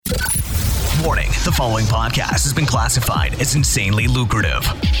Warning, the following podcast has been classified as insanely lucrative.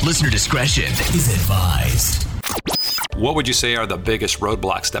 Listener discretion is advised. What would you say are the biggest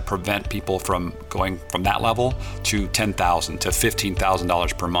roadblocks that prevent people from going from that level to $10,000 to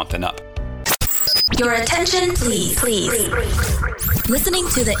 $15,000 per month and up? Your attention, please. Listening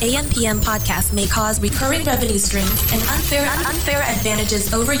to the AM/PM podcast may cause recurring revenue streams and unfair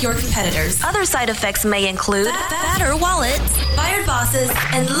advantages over your competitors. Other side effects may include fatter wallets, fired bosses,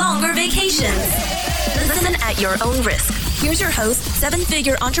 and longer vacations. Listen at your own risk. Here's your host,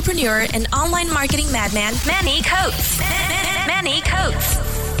 seven-figure entrepreneur and online marketing madman, Manny Coates. Manny Coates.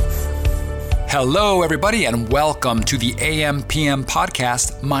 Hello, everybody, and welcome to the AM/PM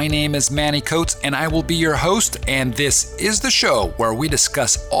podcast. My name is Manny Coates, and I will be your host, and this is the show where we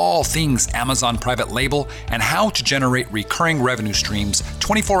discuss all things Amazon private label and how to generate recurring revenue streams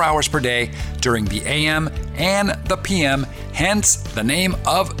 24 hours per day during the AM and the PM, hence the name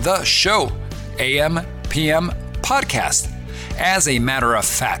of the show, AM/PM podcast. As a matter of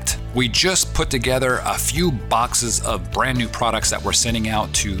fact, we just put together a few boxes of brand new products that we're sending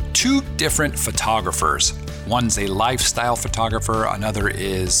out to two different photographers. One's a lifestyle photographer, another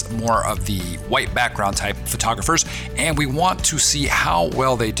is more of the white background type photographers, and we want to see how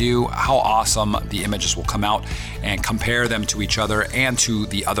well they do, how awesome the images will come out, and compare them to each other and to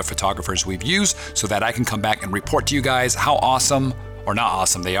the other photographers we've used so that I can come back and report to you guys how awesome or not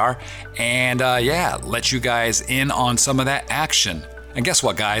awesome they are, and let you guys in on some of that action. And guess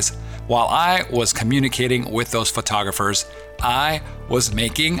what, guys? While I was communicating with those photographers, I was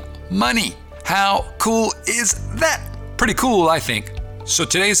making money. How cool is that? Pretty cool, I think. So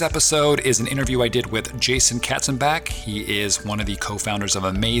today's episode is an interview I did with Jason Katzenbach. He is one of the co-founders of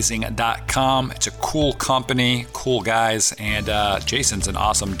Amazing.com. It's a cool company, cool guys, and Jason's an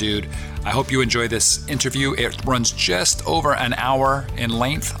awesome dude. I hope you enjoy this interview. It runs just over an hour in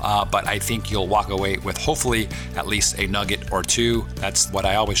length, but I think you'll walk away with hopefully at least a nugget or two. That's what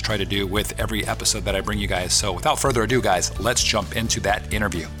I always try to do with every episode that I bring you guys. So without further ado, guys, let's jump into that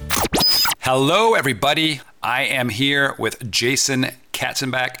interview. Hello, everybody. I am here with Jason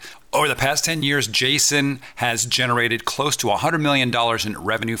Katzenbach. Over the past 10 years, Jason has generated close to $100 million in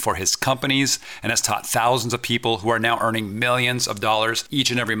revenue for his companies and has taught thousands of people who are now earning millions of dollars each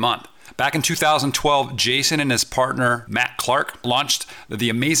and every month. Back in 2012, Jason and his partner, Matt Clark, launched the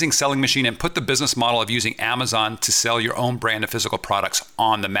Amazing Selling Machine and put the business model of using Amazon to sell your own brand of physical products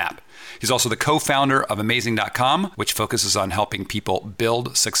on the map. He's also the co-founder of Amazing.com, which focuses on helping people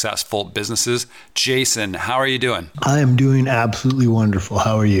build successful businesses. Jason, how are you doing? I am doing absolutely wonderful.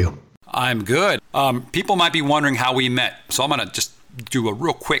 How are you? I'm good. People might be wondering how we met, so I'm going to just do a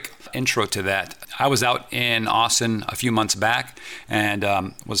real quick intro to that. I was out in Austin a few months back and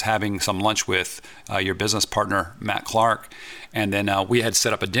was having some lunch with your business partner, Matt Clark. And then we had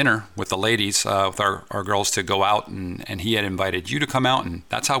set up a dinner with the ladies, with our girls to go out, and he had invited you to come out, and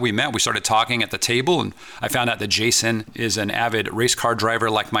that's how we met. We started talking at the table, and I found out that Jason is an avid race car driver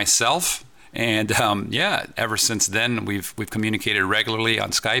like myself. And ever since then, we've communicated regularly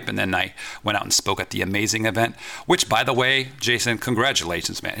on Skype, and then I went out and spoke at the Amazing event, which, by the way, Jason,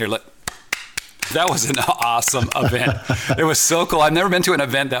 congratulations, man. Here, that was an awesome event. It was so cool. I've never been to an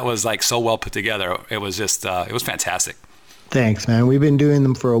event that was like so well put together. It was just, it was fantastic. Thanks, man. We've been doing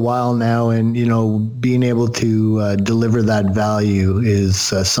them for a while now, and being able to deliver that value is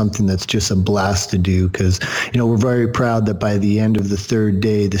something that's just a blast to do, because we're very proud that by the end of the third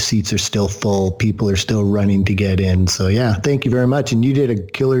day, the seats are still full. People are still running to get in. So yeah, thank you very much, and you did a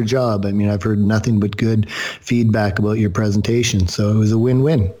killer job. I mean, I've heard nothing but good feedback about your presentation, so it was a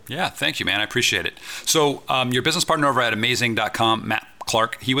win-win. Yeah, thank you, man. I appreciate it. So your business partner over at Amazing.com, Matt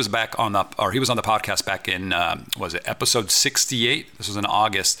Clark, he was on the podcast back in, episode 68? This was in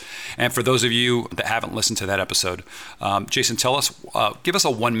August. And for those of you that haven't listened to that episode, Jason, give us a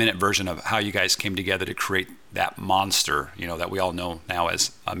 1-minute version of how you guys came together to create that monster, that we all know now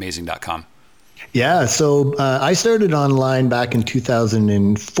as Amazing.com. Yeah, so I started online back in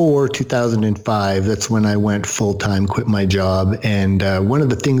 2004, 2005. That's when I went full-time, quit my job. And one of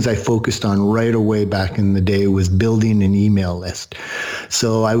the things I focused on right away back in the day was building an email list.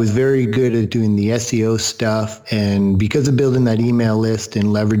 So I was very good at doing the SEO stuff. And because of building that email list and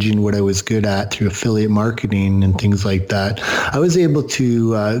leveraging what I was good at through affiliate marketing and things like that, I was able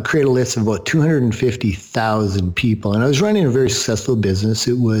to create a list of about 250,000 people. And I was running a very successful business.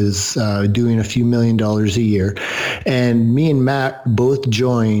 It was doing a few $1 million a year. And me and Matt both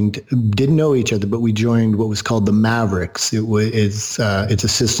joined, didn't know each other, but we joined what was called the Mavericks. It's a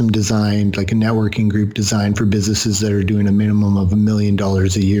system designed, like a networking group designed for businesses that are doing a minimum of $1 million a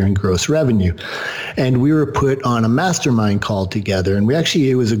year in gross revenue. And we were put on a mastermind call together. And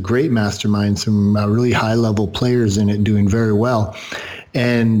it was a great mastermind, some really high level players in it doing very well.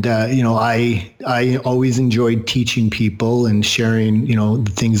 And, I always enjoyed teaching people and sharing,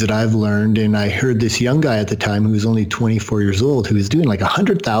 the things that I've learned. And I heard this young guy at the time who was only 24 years old, who was doing like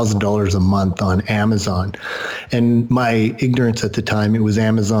 $100,000 a month on Amazon. And my ignorance at the time, it was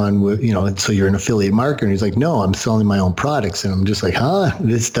Amazon, so you're an affiliate marketer. And he's like, no, I'm selling my own products. And I'm just like,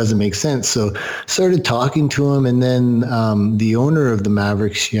 this doesn't make sense. So started talking to him. And then the owner of the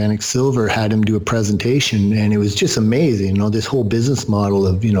Mavericks, Yannick Silver, had him do a presentation. And it was just amazing, this whole business model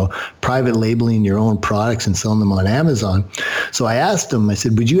of, private labeling your own products and selling them on Amazon. So I asked him, I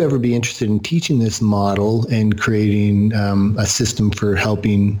said, would you ever be interested in teaching this model and creating a system for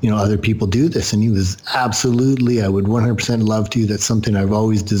helping, other people do this? And he was absolutely, I would 100% love to. That's something I've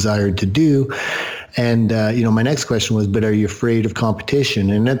always desired to do. And, my next question was, but are you afraid of competition?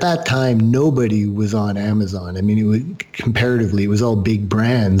 And at that time, nobody was on Amazon. I mean, comparatively, it was all big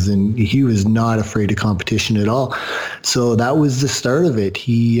brands, and he was not afraid of competition at all. So that was the start of it.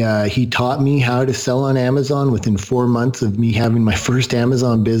 He taught me how to sell on Amazon. Within 4 months of me having my first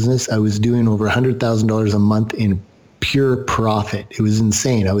Amazon business, I was doing over $100,000 a month in pure profit. It was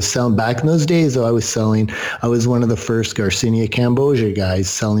insane. I was selling, back in those days, though, I was one of the first Garcinia Cambogia guys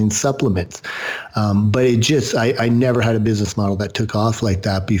selling supplements. But I never had a business model that took off like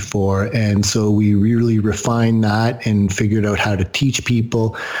that before. And so we really refined that and figured out how to teach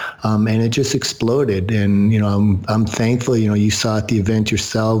people. And it just exploded. And, I'm thankful, you saw at the event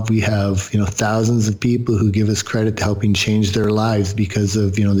yourself, we have, thousands of people who give us credit to helping change their lives because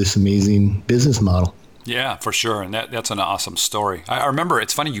of, this amazing business model. Yeah, for sure. And that's an awesome story. I remember,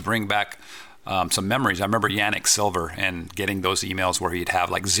 it's funny you bring back some memories. I remember Yannick Silver and getting those emails where he'd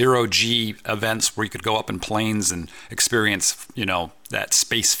have like 0G events where you could go up in planes and experience, that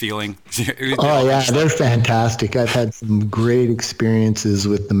space feeling. Oh, yeah, they're fantastic. I've had some great experiences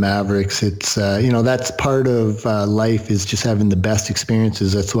with the Mavericks. It's, that's part of life, is just having the best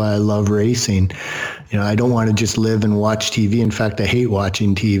experiences. That's why I love racing. I don't want to just live and watch TV. In fact, I hate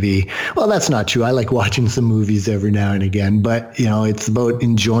watching TV. Well, that's not true. I like watching some movies every now and again, but, it's about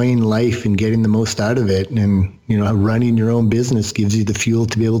enjoying life and getting the most out of it. And, running your own business gives you the fuel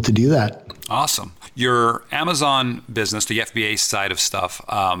to be able to do that. Awesome. Your Amazon business, the FBA side of stuff,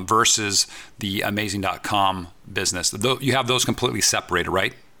 versus the Amazing.com business, you have those completely separated,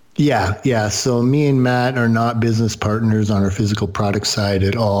 right? Yeah. So me and Matt are not business partners on our physical product side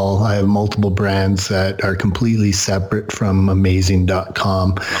at all. I have multiple brands that are completely separate from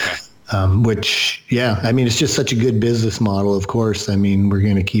Amazing.com. Okay. It's just such a good business model, of course. I mean, we're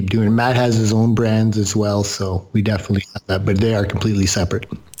going to keep doing it. Matt has his own brands as well, so we definitely have that, but they are completely separate.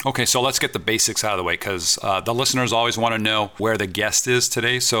 Okay, so let's get the basics out of the way, because the listeners always want to know where the guest is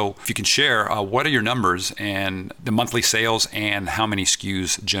today. So if you can share, what are your numbers and the monthly sales and how many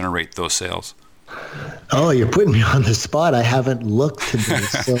SKUs generate those sales? Oh, you're putting me on the spot. I haven't looked today.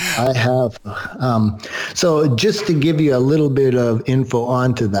 So I have. So just to give you a little bit of info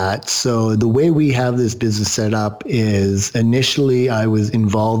onto that. So the way we have this business set up is, initially I was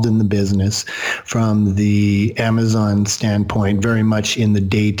involved in the business from the Amazon standpoint, very much in the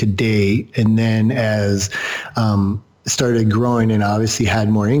day-to-day. And then as started growing and obviously had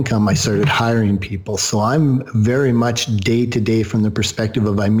more income, I started hiring people. So I'm very much day to day from the perspective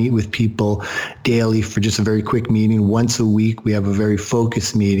of, I meet with people daily for just a very quick meeting. Once a week, we have a very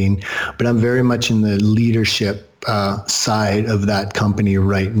focused meeting, but I'm very much in the leadership side of that company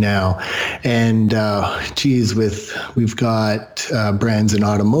right now. And we've got brands in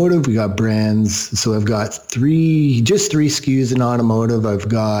automotive, we got brands. So I've got three SKUs in automotive. I've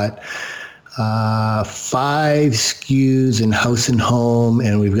got 5 SKUs in house and home,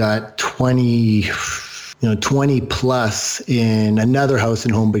 and we've got 20 plus in another house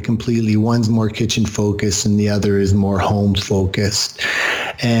and home, but completely, one's more kitchen focused and the other is more home focused.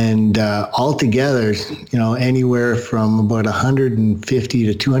 And altogether, anywhere from about 150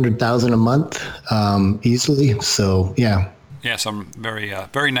 to 200,000 a month, easily. So, yeah. Yeah, some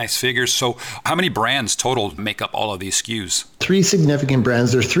very nice figures. So how many brands total make up all of these SKUs? 3 significant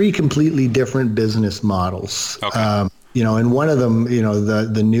brands. They're 3 completely different business models. Okay. And one of them,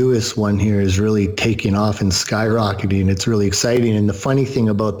 the newest one here is really taking off and skyrocketing. It's really exciting. And the funny thing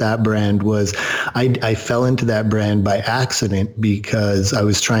about that brand was I fell into that brand by accident because I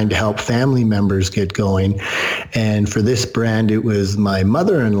was trying to help family members get going. And for this brand, it was my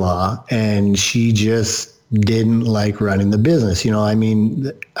mother-in-law, and she just didn't like running the business.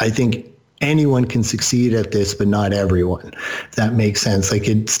 I think anyone can succeed at this, but not everyone, if that makes sense. Like,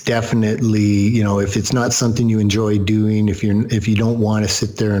 it's definitely, if it's not something you enjoy doing, if you don't want to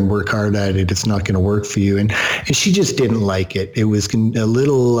sit there and work hard at it, it's not going to work for you. And she just didn't like it. It was a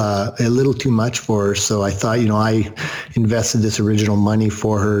little too much for her. So I thought, I invested this original money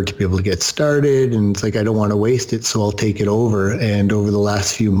for her to be able to get started. And it's like, I don't want to waste it, so I'll take it over. And over the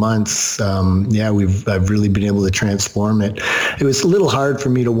last few months, I've really been able to transform it. It was a little hard for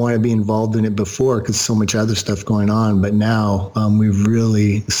me to want to be involved in it before because so much other stuff going on, but now we've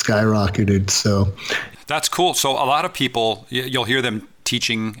really skyrocketed. So that's cool. So a lot of people, you'll hear them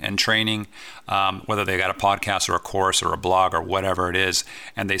teaching and training, whether they got a podcast or a course or a blog or whatever it is,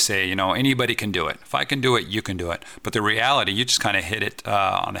 and they say, anybody can do it. If I can do it, you can do it. But the reality, you just kind of hit it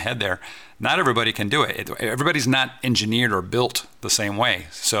on the head there. Not everybody can do it. Everybody's not engineered or built the same way.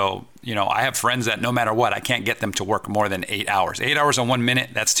 So, I have friends that no matter what, I can't get them to work more than 8 hours. 8 hours and 1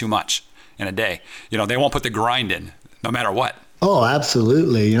 minute, that's too much in a day. They won't put the grind in no matter what. Oh,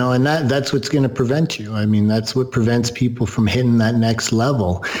 absolutely. And that's what's going to prevent you. That's what prevents people from hitting that next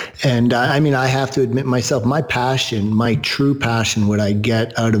level. And I have to admit myself, my true passion, what I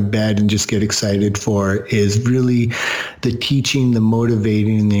get out of bed and just get excited for is really the teaching, the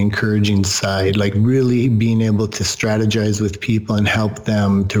motivating, and the encouraging side, like really being able to strategize with people and help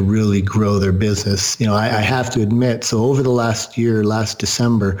them to really grow their business. I have to admit, so over the last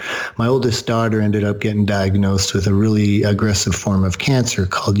December, my oldest daughter ended up getting diagnosed with a really aggressive form of cancer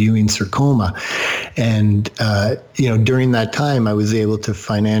called Ewing sarcoma. And, during that time, I was able to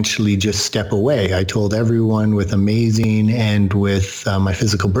financially just step away. I told everyone with Amazing and with my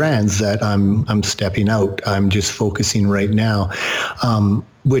physical brands that I'm stepping out. I'm just focusing right now.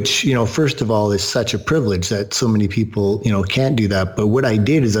 Which, first of all, is such a privilege that so many people, can't do that. But what I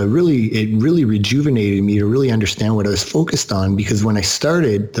did is it really rejuvenated me to really understand what I was focused on. Because when I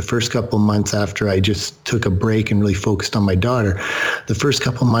started the first couple of months after I just took a break and really focused on my daughter, the first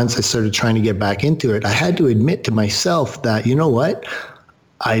couple of months I started trying to get back into it. I had to admit to myself that, you know what?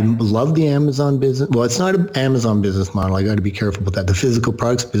 I love the Amazon business. Well, it's not an Amazon business model. I got to be careful about that. The physical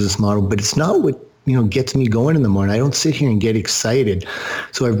products business model, but it's not what gets me going in the morning. I don't sit here and get excited.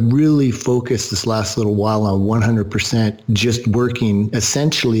 So I've really focused this last little while on 100% just working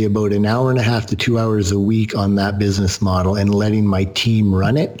essentially about an hour and a half to 2 hours a week on that business model and letting my team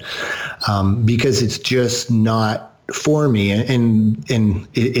run it because it's just not for me. And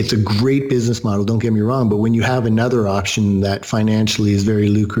it's a great business model, don't get me wrong, but when you have another option that financially is very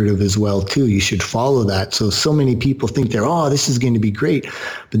lucrative as well too, you should follow that. So many people think this is going to be great,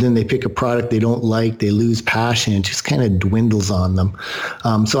 but then they pick a product they don't like, they lose passion, it just kind of dwindles on them.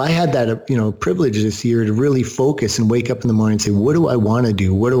 So I had that, privilege this year to really focus and wake up in the morning and say, what do I want to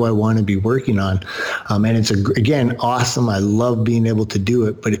do? What do I want to be working on? And it's again, awesome. I love being able to do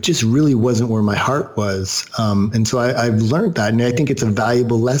it, but it just really wasn't where my heart was. And so I've learned that, and I think it's a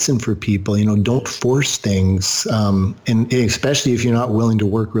valuable lesson for people. Don't force things, and especially if you're not willing to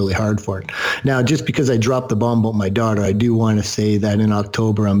work really hard for it. Now, just because I dropped the bomb about my daughter, I do want to say that in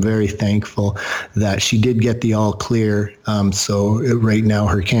October, I'm very thankful that she did get the all clear. So right now,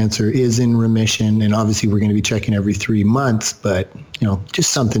 her cancer is in remission, and obviously we're going to be checking every 3 months. But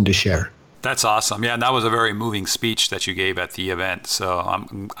just something to share. That's awesome. Yeah, and that was a very moving speech that you gave at the event. So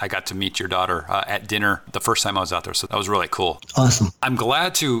I got to meet your daughter at dinner the first time I was out there. So that was really cool. Awesome. I'm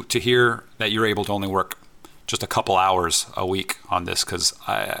glad to hear that you're able to only work just a couple hours a week on this because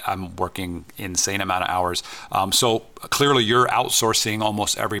I'm working insane amount of hours. So clearly you're outsourcing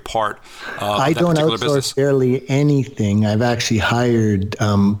almost every part of that particular business. I don't outsource barely anything. I've actually hired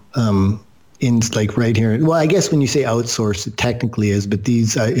in like right here. Well, I guess when you say outsource, it technically is, but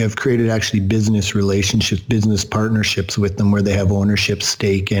these have created actually business relationships, business partnerships with them where they have ownership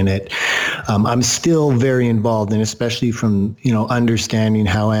stake in it. I'm still very involved, and especially from, understanding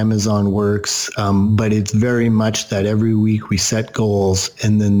how Amazon works. But it's very much that every week we set goals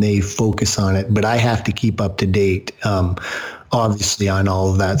and then they focus on it. But I have to keep up to date. Obviously on all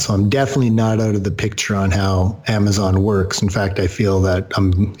of that. So I'm definitely not out of the picture on how Amazon works. In fact, I feel that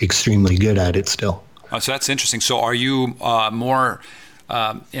I'm extremely good at it still. So that's interesting. So are you more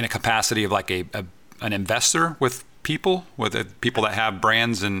in a capacity of like an investor with people that have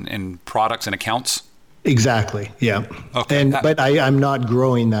brands and products and accounts? Exactly. Yeah. Okay. But I'm not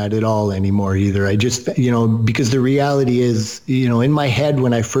growing that at all anymore either. I just, because the reality is, in my head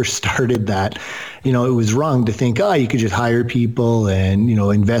when I first started that, it was wrong to think, you could just hire people and,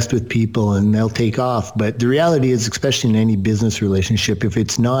 invest with people and they'll take off. But the reality is, especially in any business relationship, if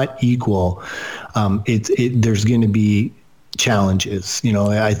it's not equal, there's going to be challenges.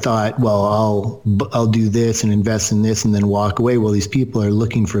 I thought, well, I'll do this and invest in this and then walk away. Well, these people are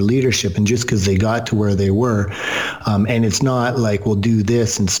looking for leadership, and just because they got to where they were, and it's not like, we'll do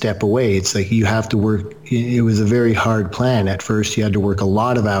this and step away. It's like you have to work. It was a very hard plan. At first, you had to work a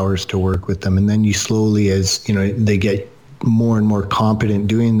lot of hours to work with them, and then you slowly, as they get more and more competent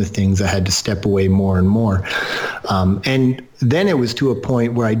doing the things, I had to step away more and more. And then it was to a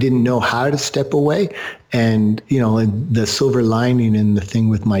point where I didn't know how to step away. And, the silver lining in the thing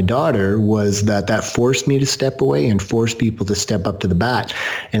with my daughter was that forced me to step away and forced people to step up to the bat.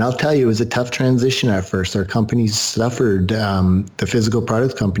 And I'll tell you, it was a tough transition at first. Our companies suffered, the physical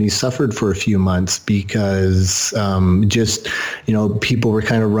products companies suffered for a few months because people were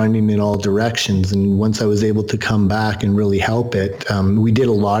kind of running in all directions. And once I was able to come back and really help it, we did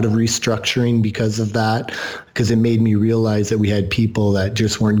a lot of restructuring because of that, because it made me realize that we had people that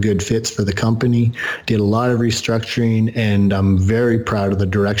just weren't good fits for the company. Did a lot of restructuring, and I'm very proud of the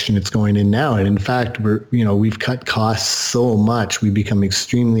direction it's going in now. And in fact, we've cut costs so much, we've become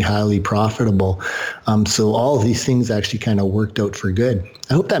extremely highly profitable. So all of these things actually kind of worked out for good.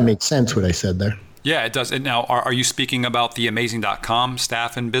 I hope that makes sense what I said there. Yeah, it does. And now, are you speaking about the Amazing.com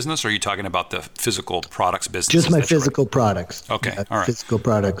staff and business, or are you talking about the physical products business? Just my physical products. Okay, all right. Physical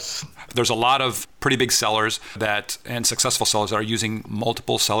products. There's a lot of pretty big sellers and successful sellers that are using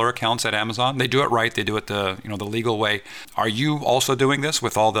multiple seller accounts at Amazon. They do it right. They do it the legal way. Are you also doing this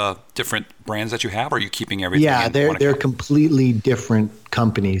with all the different brands that you have? Or are you keeping everything? Yeah, they're completely different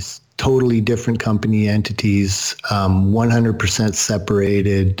companies, totally different company entities, 100%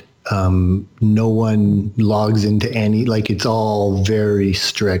 separated. No one logs into any, it's all very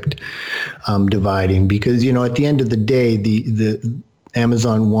strict dividing, because, at the end of the day, the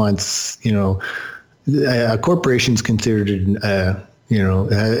Amazon wants, a corporation's considered,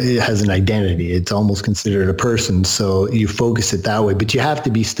 it has an identity. It's almost considered a person. So you focus it that way, but you have to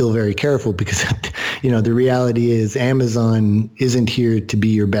be still very careful because, the reality is Amazon isn't here to be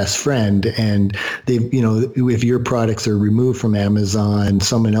your best friend. And if your products are removed from Amazon,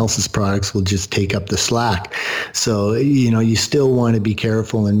 someone else's products will just take up the slack. So, you still want to be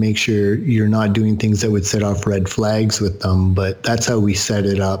careful and make sure you're not doing things that would set off red flags with them. But that's how we set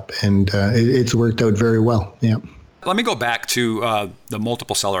it up. And it's worked out very well. Yeah. Let me go back to the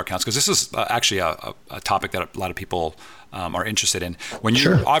multiple seller accounts, because this is actually a topic that a lot of people are interested in. When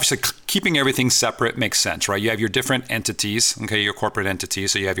you're obviously keeping everything separate makes sense, right? You have your different entities, okay, your corporate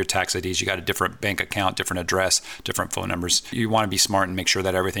entities. So you have your tax IDs, you got a different bank account, different address, different phone numbers. You want to be smart and make sure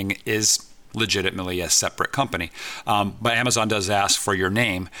that everything is legitimately a separate company. But Amazon does ask for your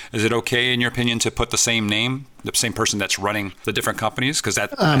name. Is it okay, in your opinion, to put the same name, the same person that's running the different companies? Because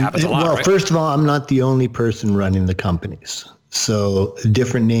that happens a lot, well, right? First of all, I'm not the only person running the companies. So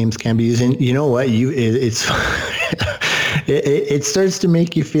different names can be used. And you know what? It starts to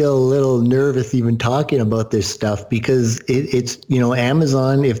make you feel a little nervous even talking about this stuff, because it's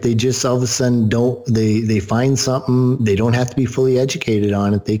Amazon, if they just all of a sudden they find something, they don't have to be fully educated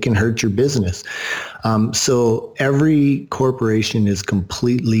on it, they can hurt your business. So every corporation is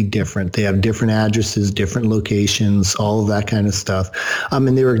completely different. They have different addresses, different locations, all of that kind of stuff.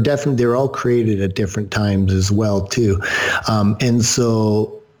 And they were all created at different times as well too. And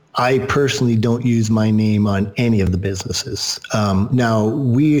so I personally don't use my name on any of the businesses.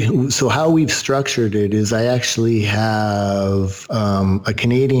 So how we've structured it is I actually have a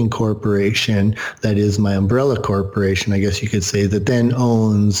Canadian corporation that is my umbrella corporation, I guess you could say, that then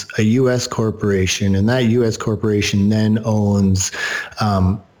owns a U.S. corporation, and that U.S. corporation then owns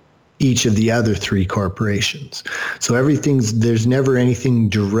each of the other three corporations. So there's never anything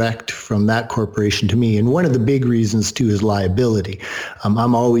direct from that corporation to me. And one of the big reasons too is liability.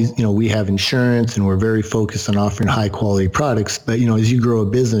 I'm always, we have insurance and we're very focused on offering high quality products. But, as you grow a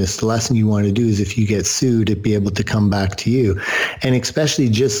business, the last thing you want to do is, if you get sued, it be able to come back to you. And especially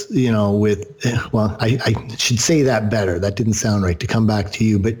just, I should say that better. That didn't sound right, to come back to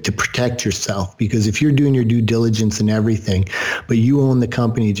you, but to protect yourself. Because if you're doing your due diligence and everything, but you own the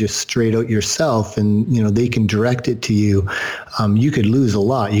company just straight out yourself, and they can direct it to you, you could lose a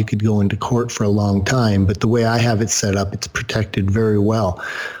lot. You could go into court for a long time. But the way I have it set up, it's protected very well.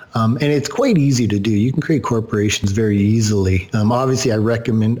 And it's quite easy to do. You can create corporations very easily. Obviously, I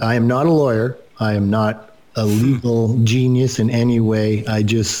am not a lawyer. I am not a legal genius in any way.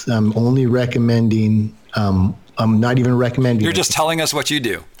 I'm only recommending, I'm not even recommending. You're just telling us what you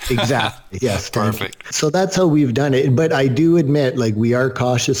do. Exactly. Yes. Perfect. So that's how we've done it. But I do admit, like, we are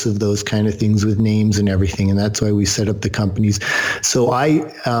cautious of those kind of things with names and everything. And that's why we set up the companies. So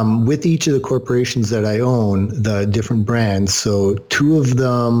with each of the corporations that I own, the different brands, so 2 of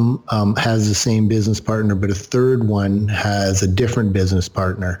them has the same business partner, but a third one has a different business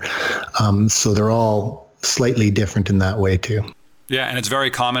partner. So they're all slightly different in that way too. Yeah, and it's very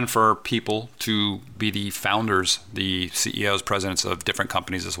common for people to be the founders, the CEOs, presidents of different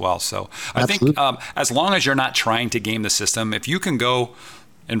companies as well. So I think as long as you're not trying to game the system, if you can go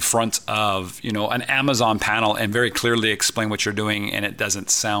in front of, an Amazon panel and very clearly explain what you're doing, and it doesn't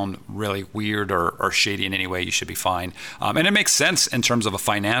sound really weird or shady in any way, you should be fine. And it makes sense in terms of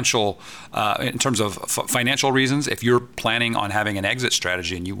financial reasons. If you're planning on having an exit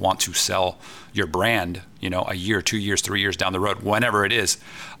strategy and you want to sell your brand, a year, 2 years, 3 years down the road, whenever it is,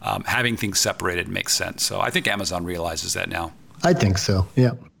 having things separated makes sense. So I think Amazon realizes that now. I think so.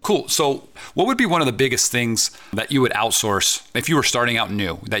 Yeah. Cool. So what would be one of the biggest things that you would outsource if you were starting out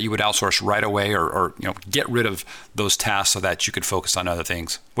new, that you would outsource right away or get rid of those tasks so that you could focus on other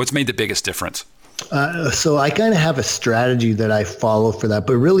things? What's made the biggest difference? So I kind of have a strategy that I follow for that,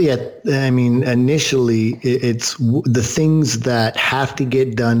 but really, initially it's the things that have to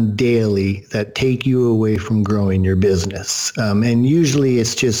get done daily that take you away from growing your business. And usually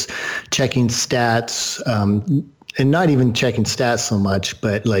it's just checking stats, and not even checking stats so much,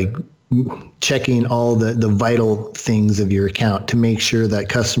 but like checking all the vital things of your account to make sure that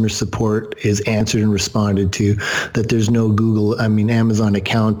customer support is answered and responded to, that there's no Amazon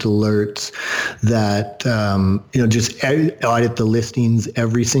account alerts, that, just audit the listings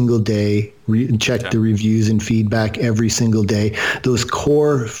every single day, check the reviews and feedback every single day. Those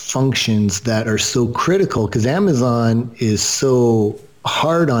core functions that are so critical, because Amazon is so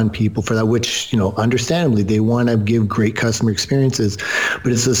hard on people for that, which, understandably, they want to give great customer experiences.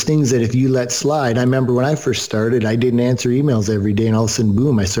 But it's those things that if you let slide, I remember when I first started, I didn't answer emails every day, and all of a sudden,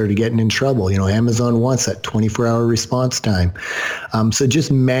 boom, I started getting in trouble. Amazon wants that 24-hour response time. So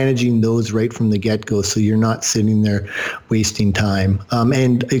just managing those right from the get-go, so you're not sitting there wasting time.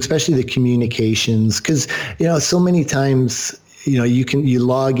 And especially the communications, because, so many times, you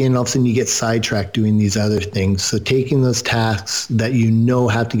log in, all of a sudden you get sidetracked doing these other things. So taking those tasks that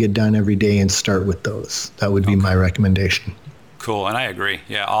have to get done every day and start with those. That would be my recommendation. Cool. And I agree.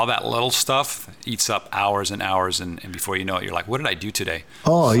 Yeah. All that little stuff eats up hours and hours. And before you know it, you're like, what did I do today?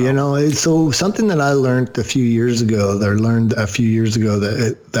 Oh, so something that I learned a few years ago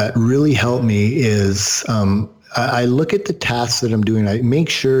that really helped me is, I look at the tasks that I'm doing. I make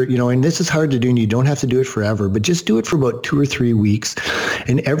sure, and this is hard to do and you don't have to do it forever, but just do it for about 2 or 3 weeks.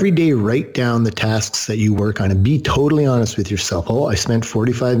 And every day, write down the tasks that you work on and be totally honest with yourself. Oh, I spent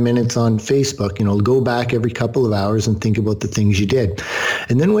 45 minutes on Facebook. Go back every couple of hours and think about the things you did.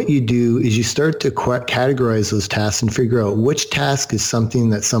 And then what you do is you start to categorize those tasks and figure out which task is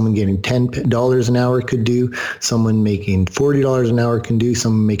something that someone getting $10 an hour could do, someone making $40 an hour can do,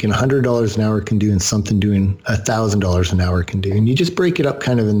 someone making $100 an hour can do, and something doing $1,000 an hour can do. And you just break it up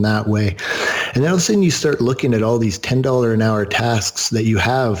kind of in that way. And then all of a sudden you start looking at all these $10 an hour tasks that you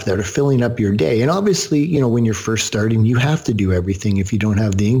have that are filling up your day. And obviously, when you're first starting, you have to do everything if you don't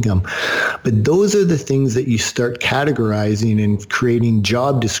have the income. But those are the things that you start categorizing and creating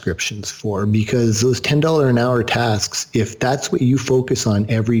job descriptions for, because those $10 an hour tasks, if that's what you focus on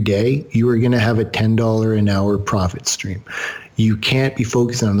every day, you are going to have a $10 an hour profit stream. You can't be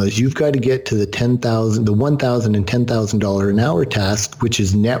focusing on those. You've got to get to the $1,000 and $10,000 an hour task, which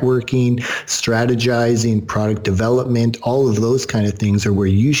is networking, strategizing, product development. All of those kind of things are where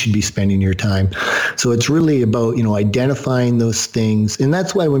you should be spending your time. So it's really about, identifying those things. And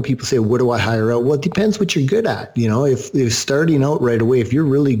that's why when people say, what do I hire out? Well, it depends what you're good at. If you're starting out right away, if you're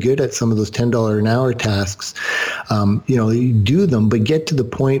really good at some of those $10 an hour tasks, you do them, but get to the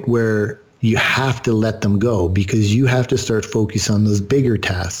point where you have to let them go, because you have to start focusing on those bigger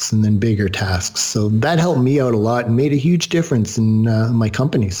tasks and then bigger tasks. So that helped me out a lot and made a huge difference in my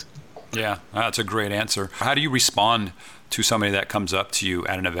companies. Yeah, that's a great answer. How do you respond to somebody that comes up to you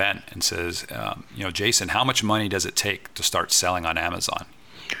at an event and says, Jason, how much money does it take to start selling on Amazon?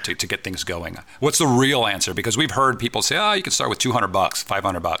 to get things going? What's the real answer? Because we've heard people say, you can start with $200,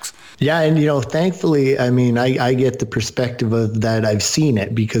 $500. Yeah. And, thankfully, I get the perspective of that. I've seen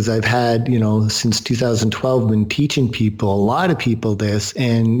it because I've had, since 2012, been teaching people, a lot of people this.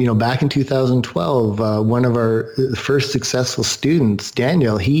 And, back in 2012, one of our first successful students,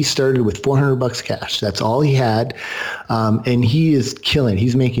 Daniel, he started with $400 cash. That's all he had. And he is killing.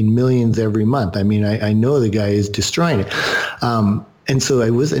 He's making millions every month. I know the guy is destroying it. And so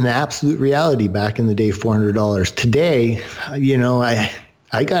it was an absolute reality back in the day, $400. Today,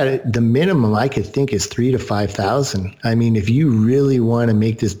 I got it. The minimum I could think is $3,000 to $5,000. If you really want to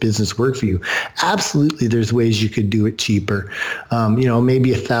make this business work for you, absolutely, there's ways you could do it cheaper.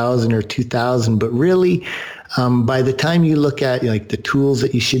 Maybe $1,000 or $2,000, but really, by the time you look at the tools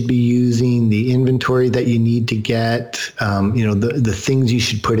that you should be using, the inventory that you need to get, the things you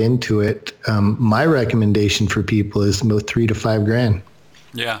should put into it, my recommendation for people is about $3,000 to $5,000.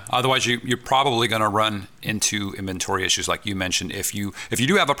 Yeah. Otherwise, you're probably going to run into inventory issues, like you mentioned. If you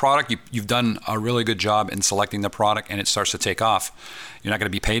do have a product, you've done a really good job in selecting the product, and it starts to take off. You're not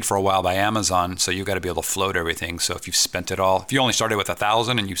going to be paid for a while by Amazon, so you've got to be able to float everything. So if you've spent it all, if you only started with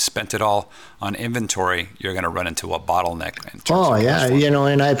 1,000 and you've spent it all on inventory, you're going to run into a bottleneck.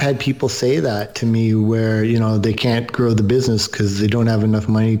 And I've had people say that to me where they can't grow the business because they don't have enough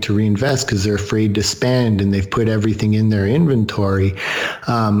money to reinvest because they're afraid to spend, and they've put everything in their inventory.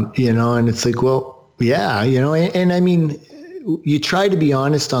 And it's like, well, yeah, and you try to be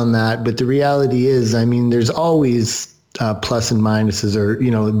honest on that, but the reality is, there's always plus and minuses, or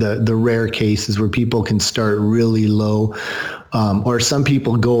the rare cases where people can start really low, or some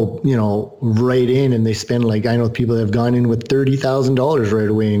people go right in and they spend, I know people that have gone in with $30,000 right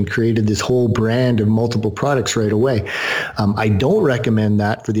away and created this whole brand of multiple products right away. I don't recommend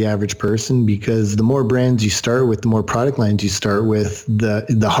that for the average person, because the more brands you start with, the more product lines you start with,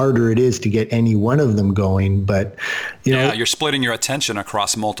 the harder it is to get any one of them going. But you're splitting your attention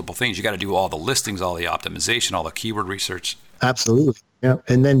across multiple things. You got to do all the listings, all the optimization, all the keyword research. Absolutely. Yeah.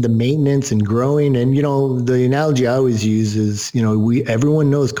 And then the maintenance and growing. And, the analogy I always use is, everyone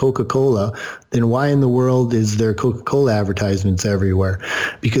knows Coca-Cola. Then why in the world is there Coca-Cola advertisements everywhere?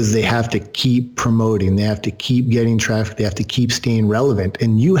 Because they have to keep promoting. They have to keep getting traffic. They have to keep staying relevant.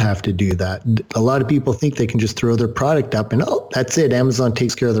 And you have to do that. A lot of people think they can just throw their product up and, that's it. Amazon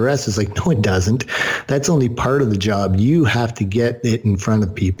takes care of the rest. It's like, no, it doesn't. That's only part of the job. You have to get it in front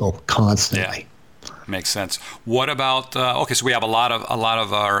of people constantly. Yeah. Makes sense. What about so we have a lot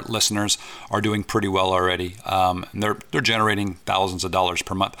of our listeners are doing pretty well already. And they're generating thousands of dollars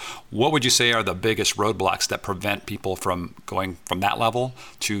per month. What would you say are the biggest roadblocks that prevent people from going from that level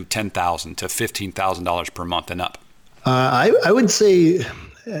to $10,000 to $15,000 per month and up? I would say,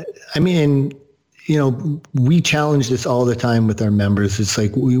 we challenge this all the time with our members. It's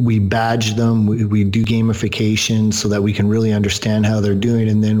like we badge them, we do gamification so that we can really understand how they're doing.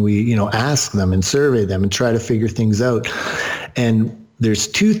 And then we, ask them and survey them and try to figure things out. And there's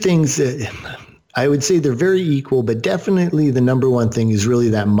two things that I would say they're very equal, but definitely the number one thing is really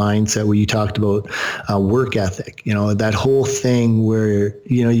that mindset where you talked about work ethic, that whole thing where,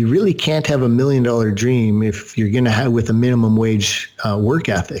 you really can't have $1 million dream if you're going to have with a minimum wage work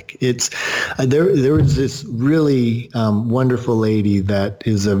ethic. It's there was this really wonderful lady that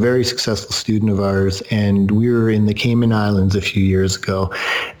is a very successful student of ours, and we were in the Cayman Islands a few years ago,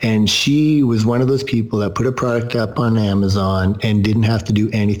 and she was one of those people that put a product up on Amazon and didn't have to do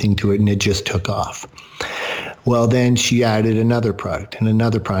anything to it, and it just took off. Well, then she added another product and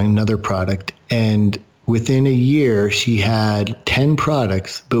another product, another product. And within a year, she had 10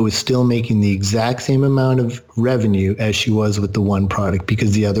 products, but was still making the exact same amount of revenue as she was with the one product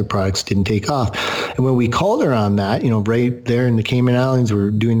because the other products didn't take off. And when we called her on that, right there in the Cayman Islands, we're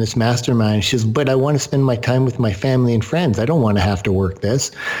doing this mastermind. She says, but I want to spend my time with my family and friends. I don't want to have to work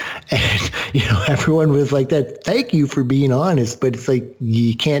this. And, everyone was like that. Thank you for being honest, but it's like,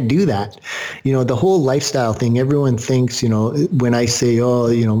 you can't do that. The whole lifestyle thing, everyone thinks, when I say,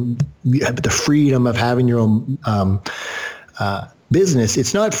 the freedom of having your own business,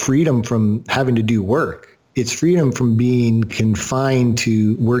 it's not freedom from having to do work. It's freedom from being confined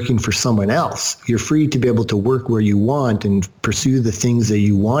to working for someone else. You're free to be able to work where you want and pursue the things that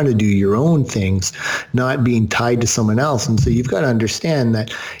you want to do, your own things, not being tied to someone else. And so you've got to understand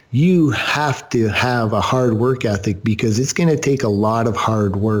that you have to have a hard work ethic because it's going to take a lot of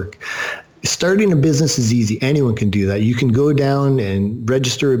hard work starting a business is easy. Anyone can do that. You can go down and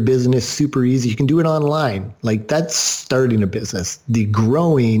register a business super easy. You can do it online. Like, that's starting a business. The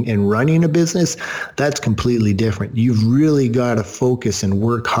growing and running a business, that's completely different. You've really got to focus and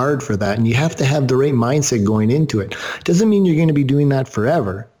work hard for that. And you have to have the right mindset going into it. Doesn't mean you're going to be doing that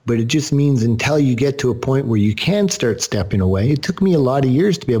forever. But it just means until you get to a point where you can start stepping away. It took me a lot of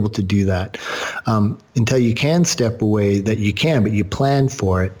years to be able to do that. Until you can step away, that you can, but you plan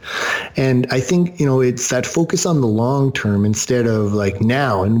for it. And I think, it's that focus on the long term instead of like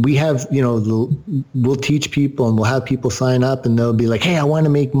now. And we have, we'll teach people and we'll have people sign up and they'll be like, hey, I want to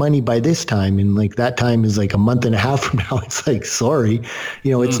make money by this time. And like that time is like a month and a half from now. It's like, sorry,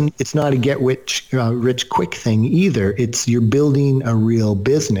 it's not a get rich quick thing either. It's you're building a real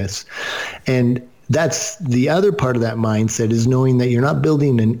business. And that's the other part of that mindset, is knowing that you're not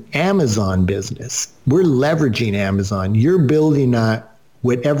building an Amazon business. We're leveraging Amazon. You're building a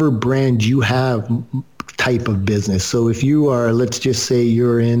whatever brand you have type of business. So if you are, let's just say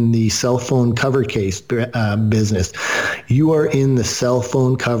you're in the cell phone cover case business, you are in the cell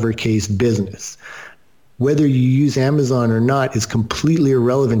phone cover case business. Whether you use Amazon or not is completely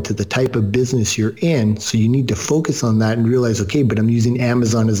irrelevant to the type of business you're in. So you need to focus on that and realize, okay, but I'm using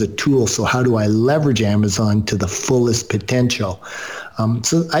Amazon as a tool. So how do I leverage Amazon to the fullest potential?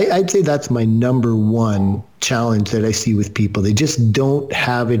 So I'd say that's my number one challenge that I see with people. They just don't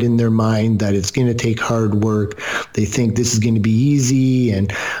have it in their mind that it's going to take hard work. They think this is going to be easy,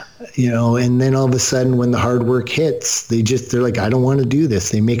 and then all of a sudden when the hard work hits, they're like, I don't want to do this.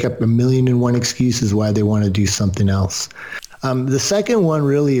 They make up 1,000,001 excuses why they want to do something else. The second one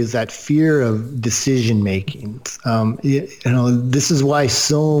really is that fear of decision making. This is why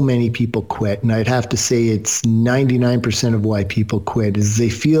so many people quit. And I'd have to say it's 99% of why people quit is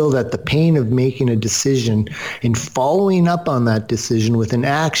they feel that the pain of making a decision and following up on that decision with an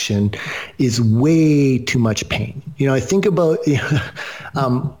action is way too much pain. I think about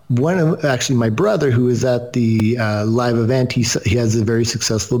my brother who was at the live event. He has a very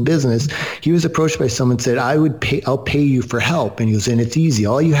successful business. He was approached by someone and said, I'll pay you for help. And he goes, and it's easy.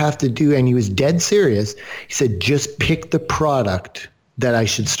 All you have to do, and he was dead serious. He said, just pick the product that I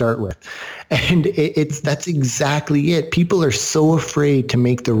should start with. And that's exactly it. People are so afraid to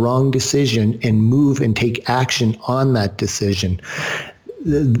make the wrong decision and move and take action on that decision.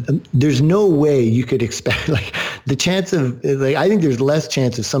 There's no way you could expect, the chance of, I think there's less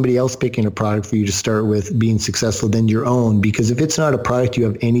chance of somebody else picking a product for you to start with being successful than your own, because if it's not a product you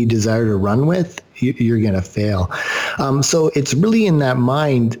have any desire to run with, you're going to fail. So it's really in that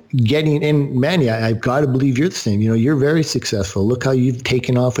mind getting in. Manny, I've got to believe you're the same. You're very successful. Look how you've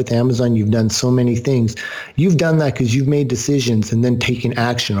taken off with Amazon. You've done so many things. You've done that because you've made decisions and then taken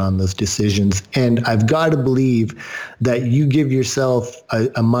action on those decisions. And I've got to believe that you give yourself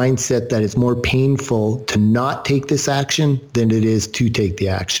a mindset that it's more painful to not take this action than it is to take the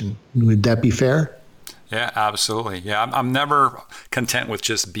action. Would that be fair? Yeah, absolutely. Yeah, I'm never content with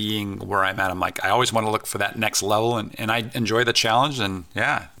just being where I'm at. I'm like, I always want to look for that next level, and I enjoy the challenge, and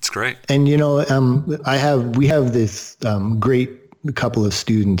yeah, it's great. And we have this great couple of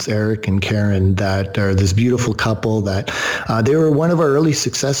students, Eric and Karen, that are this beautiful couple that they were one of our early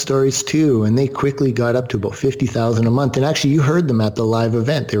success stories too, and they quickly got up to about $50,000 a month. And actually, you heard them at the live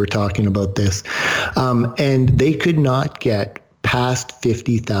event. They were talking about this, and they could not get past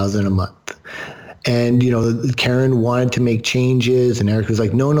 $50,000 a month. And, Karen wanted to make changes, and Eric was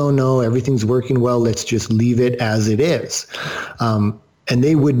like, no, everything's working well. Let's just leave it as it is. And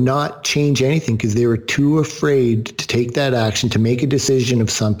they would not change anything because they were too afraid to take that action, to make a decision of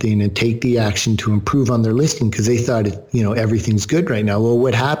something and take the action to improve on their listing because they thought, everything's good right now. Well,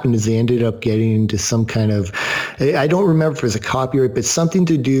 what happened is they ended up getting into some kind of, I don't remember if it was a copyright, but something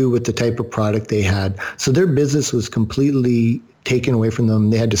to do with the type of product they had. So their business was completely taken away from them.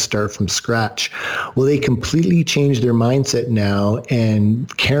 They had to start from scratch. Well, they completely changed their mindset now,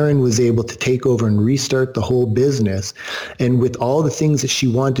 and Karen was able to take over and restart the whole business. And with all the things that she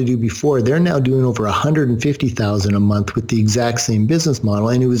wanted to do before, they're now doing over $150,000 a month with the exact same business model.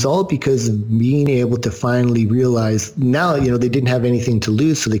 And it was all because of being able to finally realize now, they didn't have anything to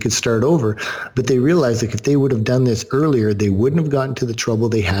lose, so they could start over. But they realized if they would have done this earlier, they wouldn't have gotten to the trouble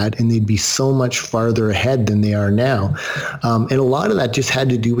they had, and they'd be so much farther ahead than they are now. And a lot of that just had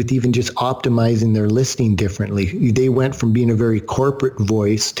to do with even just optimizing their listing differently. They went from being a very corporate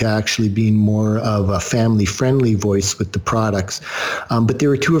voice to actually being more of a family-friendly voice with the products. But they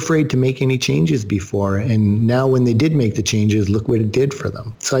were too afraid to make any changes before. And now when they did make the changes, look what it did for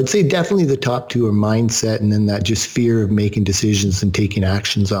them. So I'd say definitely the top two are mindset and then that just fear of making decisions and taking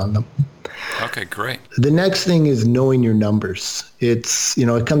actions on them. Okay, great. The next thing is knowing your numbers. It's,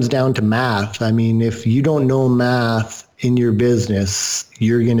 it comes down to math. I mean, if you don't know math in your business,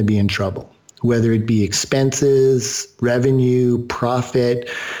 you're going to be in trouble. Whether it be expenses, revenue, profit,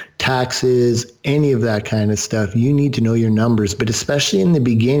 taxes, any of that kind of stuff, you need to know your numbers. But especially in the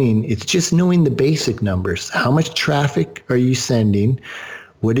beginning, it's just knowing the basic numbers. How much traffic are you sending?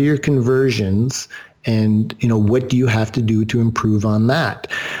 What are your conversions? And, what do you have to do to improve on that?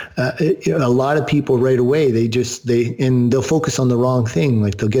 A lot of people right away, they'll focus on the wrong thing.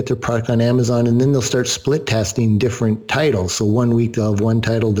 Like they'll get their product on Amazon and then they'll start split testing different titles. So one week they'll have one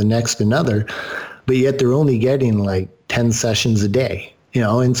title, the next another, but yet they're only getting like 10 sessions a day.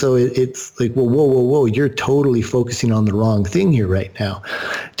 And so it's like, well, whoa, you're totally focusing on the wrong thing here right now.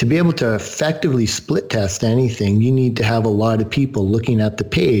 To be able to effectively split test anything, you need to have a lot of people looking at the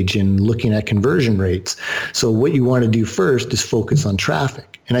page and looking at conversion rates. So what you want to do first is focus on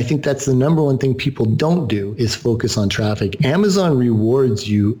traffic. And I think that's the number one thing people don't do is focus on traffic. Amazon rewards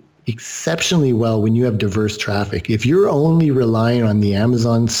you exceptionally well when you have diverse traffic. If you're only relying on the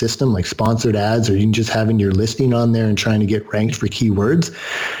Amazon system, like sponsored ads, or even just having your listing on there and trying to get ranked for keywords,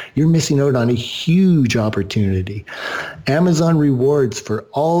 you're missing out on a huge opportunity. Amazon rewards for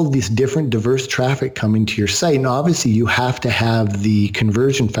all this different diverse traffic coming to your site. And obviously you have to have the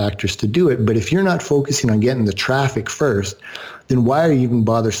conversion factors to do it. But if you're not focusing on getting the traffic first, then why are you even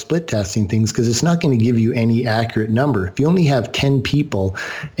bother split testing things? Because it's not going to give you any accurate number. If you only have 10 people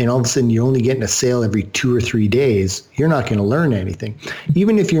and all of a sudden you're only getting a sale every 2 or 3 days, you're not going to learn anything.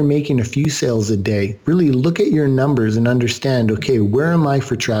 Even if you're making a few sales a day, really look at your numbers and understand, okay, where am I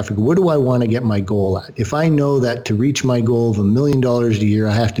for traffic? What do I want to get my goal at? If I know that to reach my goal of $1 million a year,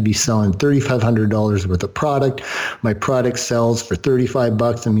 I have to be selling $3,500 worth of product. My product sells for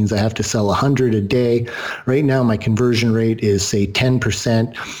 $35. That means I have to sell 100 a day. Right now, my conversion rate is, say,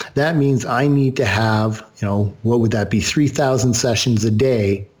 10%. That means I need to have, what would that be? 3,000 sessions a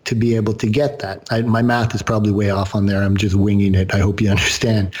day to be able to get that. My math is probably way off on there. I'm just winging it. I hope you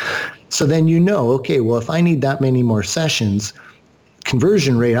understand. So then okay, well, if I need that many more sessions,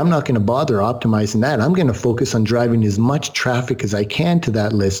 conversion rate, I'm not going to bother optimizing that. I'm going to focus on driving as much traffic as I can to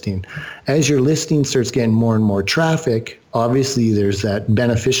that listing. As your listing starts getting more and more traffic, obviously there's that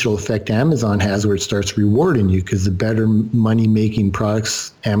beneficial effect Amazon has where it starts rewarding you because the better money-making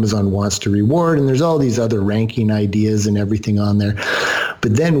products Amazon wants to reward. And there's all these other ranking ideas and everything on there.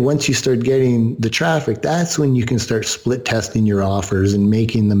 But then once you start getting the traffic, that's when you can start split testing your offers and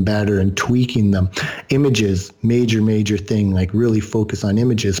making them better and tweaking them. Images, major thing, like really focus on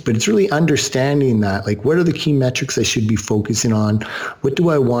images. But it's really understanding that, like, what are the key metrics I should be focusing on? What do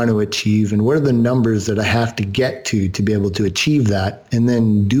I want to achieve? And what are the numbers that I have to get to be able to achieve that? And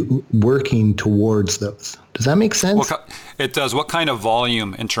then working towards those. Does that make sense? It does. What kind of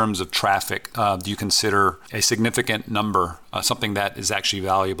volume in terms of traffic do you consider a significant number, something that is actually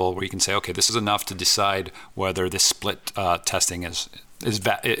valuable, where you can say, okay, this is enough to decide whether this split testing is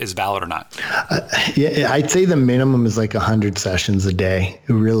valid or not? Yeah, I'd say the minimum is like 100 sessions a day,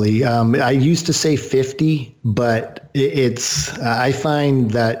 really. I used to say 50, but I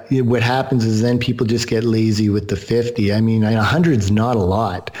find that what happens is then people just get lazy with the 50. I mean, 100 is not a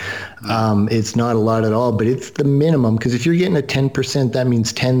lot. It's not a lot at all, but it's the minimum, because if you're getting a 10%, that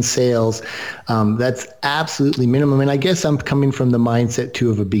means 10 sales. That's absolutely minimum. And I guess I'm coming from the mindset too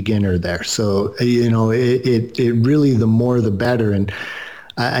of a beginner there. So, it really, the more the better. And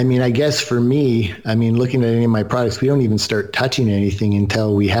I guess for me, looking at any of my products, we don't even start touching anything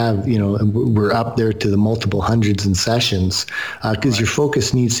until we have, we're up there to the multiple hundreds in sessions, because your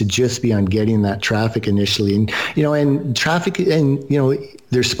focus needs to just be on getting that traffic initially. And traffic, and,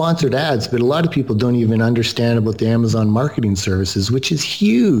 there's sponsored ads, but a lot of people don't even understand about the Amazon marketing services, which is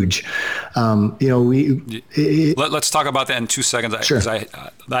huge. Let's talk about that in 2 seconds. Sure.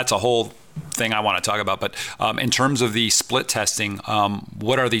 That's a whole thing I want to talk about. But in terms of the split testing,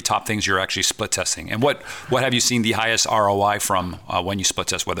 what are the top things you're actually split testing? And what have you seen the highest ROI from when you split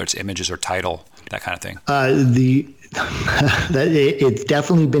test, whether it's images or title, that kind of thing? It's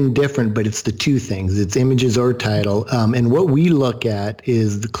definitely been different, but it's the two things. It's images or title. And what we look at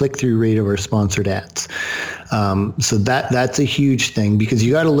is the click-through rate of our sponsored ads. So that's a huge thing, because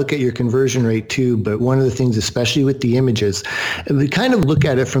you got to look at your conversion rate too. But one of the things, especially with the images, we kind of look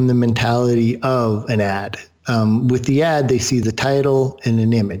at it from the mentality of an ad. With the ad, they see the title and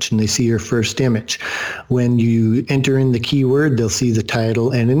an image, and they see your first image. When you enter in the keyword, they'll see the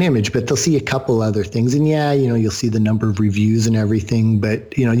title and an image, but they'll see a couple other things. And you'll see the number of reviews and everything,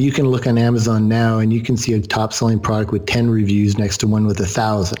 but you can look on Amazon now and you can see a top selling product with 10 reviews next to one with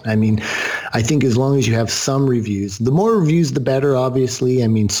 1,000. I mean, I think as long as you have some reviews, the more reviews, the better, obviously. I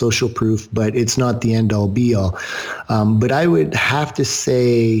mean, social proof, but it's not the end all be all. But I would have to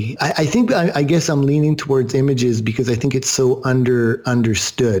say, I guess I'm leaning towards images because I think it's so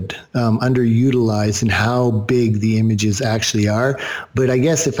understood, underutilized in how big the images actually are. But I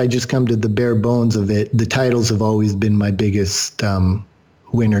guess if I just come to the bare bones of it, the titles have always been my biggest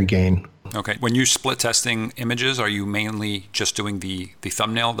winner gain. Okay. When you're split testing images, are you mainly just doing the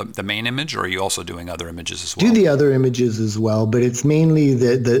thumbnail, the main image, or are you also doing other images as well? Do the other images as well, but it's mainly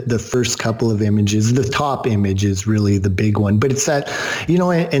the first couple of images. The top image is really the big one. But it's that,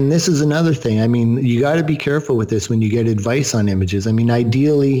 and this is another thing. I mean, you got to be careful with this when you get advice on images. I mean,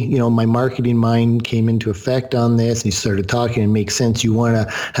 ideally, my marketing mind came into effect on this and you started talking and it makes sense. You want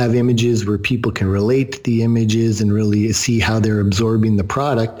to have images where people can relate to the images and really see how they're absorbing the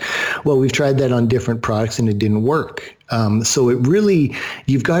product. Well, we've tried that on different products and it didn't work. So it really,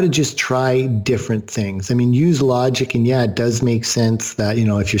 you've got to just try different things. I mean, use logic, and it does make sense that,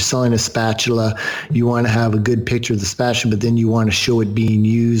 if you're selling a spatula, you want to have a good picture of the spatula, but then you want to show it being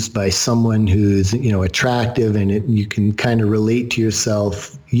used by someone who's, attractive and you can kind of relate to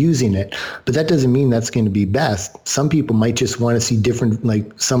yourself using it. But that doesn't mean that's going to be best. Some people might just want to see different,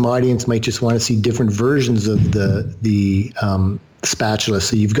 some audience might just want to see different versions of the spatula.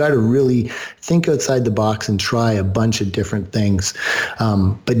 So you've got to really think outside the box and try a bunch of different things.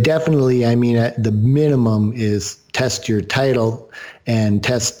 But definitely, I mean, at the minimum is test your title and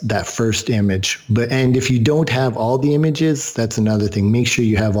test that first image. And if you don't have all the images, that's another thing. Make sure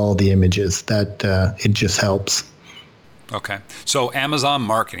you have all the images. That it just helps. Okay. So Amazon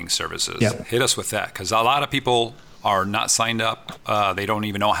Marketing Services, Hit us with that, because a lot of people are not signed up. They don't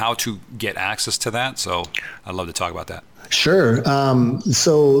even know how to get access to that. So I'd love to talk about that. Sure.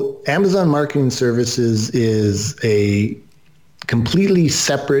 So Amazon Marketing Services is a completely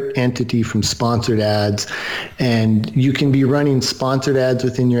separate entity from sponsored ads, and you can be running sponsored ads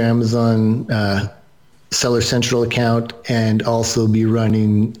within your Amazon Seller Central account and also be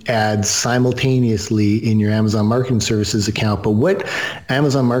running ads simultaneously in your Amazon Marketing Services account. But what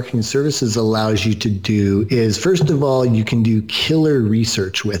Amazon Marketing Services allows you to do is, first of all, you can do killer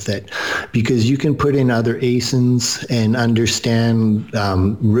research with it, because you can put in other ASINs and understand,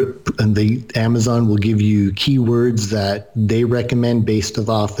 and Amazon will give you keywords that they recommend based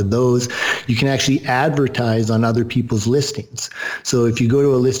off of those. You can actually advertise on other people's listings. So if you go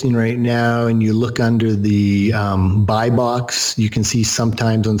to a listing right now and you look under the buy box, you can see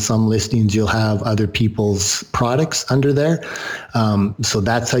sometimes on some listings you'll have other people's products under there. So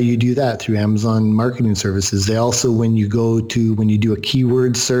that's how you do that through Amazon Marketing Services. They also, when you do a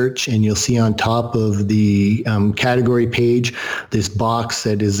keyword search, and you'll see on top of the category page this box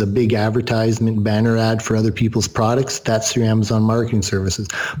that is a big advertisement banner ad for other people's products, that's through Amazon Marketing Services.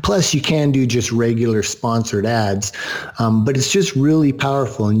 Plus you can do just regular sponsored ads, but it's just really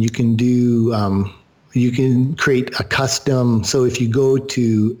powerful, and you can do you can create a custom. So if you go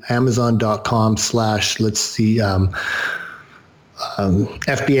to Amazon.com/ FBA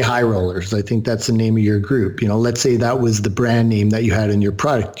High Rollers, I think that's the name of your group. Let's say that was the brand name that you had in your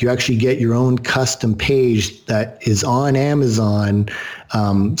product. You actually get your own custom page that is on Amazon.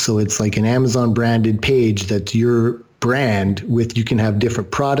 So it's like an Amazon branded page that's your brand with, you can have different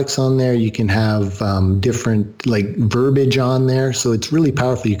products on there. You can have different verbiage on there. So it's really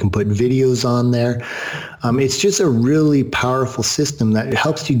powerful. You can put videos on there. It's just a really powerful system that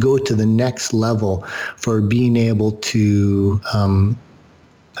helps you go to the next level for being able to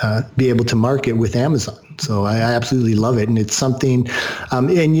market with Amazon. So I absolutely love it. And it's something,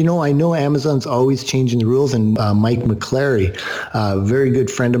 and I know Amazon's always changing the rules, and Mike McClary, a very good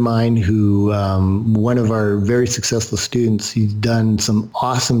friend of mine who, one of our very successful students, he's done some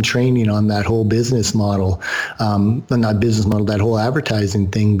awesome training on that whole business model, that whole advertising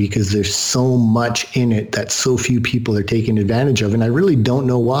thing, because there's so much in it that so few people are taking advantage of. And I really don't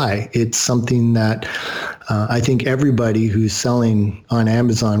know why. It's something that I think everybody who's selling on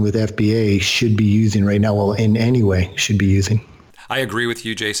Amazon with FBA should be using right now. Well, in any way, should be using. I agree with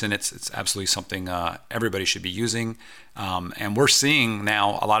you, Jason. It's absolutely something everybody should be using. And we're seeing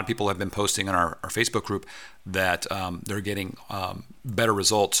now a lot of people have been posting on our Facebook group that they're getting better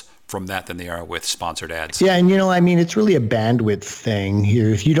results from that than they are with sponsored ads. Yeah, and it's really a bandwidth thing here.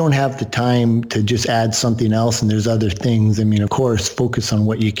 If you don't have the time to just add something else and there's other things, of course, focus on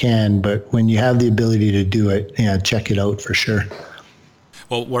what you can. But when you have the ability to do it, check it out for sure.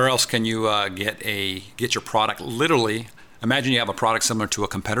 Well, where else can you get your product? Literally, imagine you have a product similar to a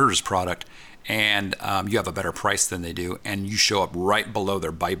competitor's product, and you have a better price than they do, and you show up right below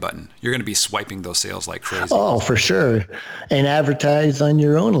their buy button. You're going to be swiping those sales like crazy. Oh, for sure. And advertise on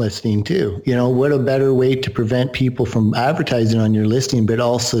your own listing too. What a better way to prevent people from advertising on your listing, but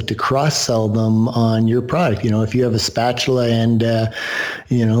also to cross-sell them on your product. If you have a spatula and,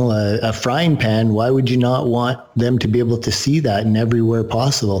 a frying pan, why would you not want them to be able to see that in everywhere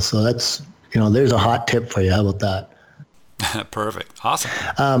possible? So that's, there's a hot tip for you. How about that? Perfect. Awesome.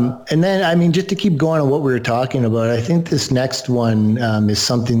 And then, just to keep going on what we were talking about, I think this next one is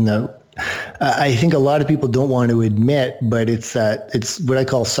something that I think a lot of people don't want to admit, but it's what I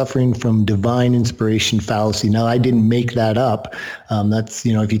call suffering from divine inspiration fallacy. Now, I didn't make that up. That's,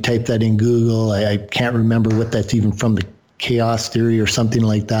 if you type that in Google, I can't remember what that's even from, the chaos theory or something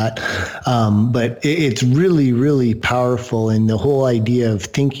like that. But it's really, really powerful. And the whole idea of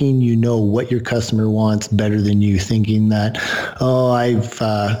thinking what your customer wants better than you, thinking that,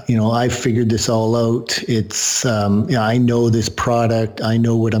 I've figured this all out. It's, I know this product. I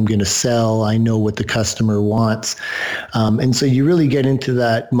know what I'm going to sell. I know what the customer wants. And so you really get into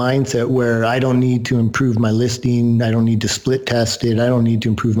that mindset where I don't need to improve my listing. I don't need to split test it. I don't need to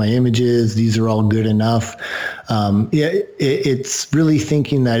improve my images. These are all good enough. It's really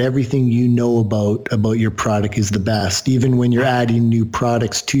thinking that everything about your product is the best, even when you're adding new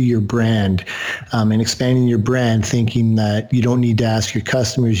products to your brand and expanding your brand, thinking that you don't need to ask your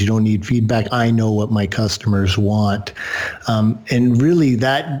customers, you don't need feedback. I know what my customers want. And really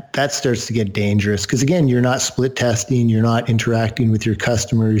that starts to get dangerous because, again, you're not split testing, you're not interacting with your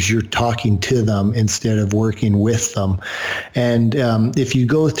customers, you're talking to them instead of working with them. And if you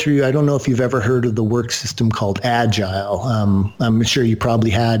go through, I don't know if you've ever heard of the work system called Agile. I'm sure you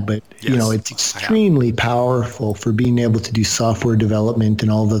probably had, but yes, it's extremely powerful for being able to do software development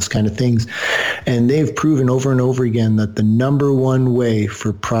and all those kind of things. And they've proven over and over again that the number one way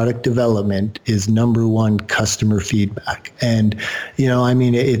for product development is number one customer feedback. And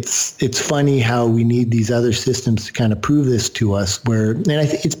it's funny how we need these other systems to kind of prove this to us. And I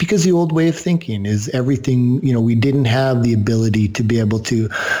think it's because the old way of thinking is everything. We didn't have the ability to be able to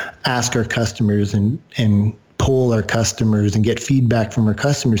ask our customers and poll our customers and get feedback from our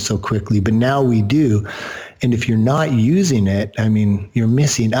customers so quickly, but now we do. And if you're not using it, you're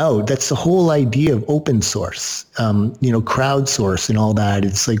missing out. That's the whole idea of open source, crowdsource and all that.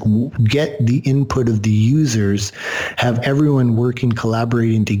 It's like get the input of the users, have everyone working,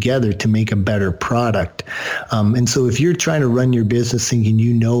 collaborating together to make a better product. And so if you're trying to run your business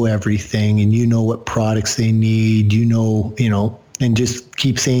thinking everything and what products they need, and just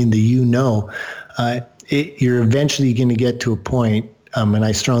keep saying you're eventually going to get to a point, and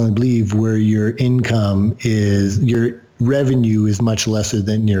I strongly believe, where your revenue is much lesser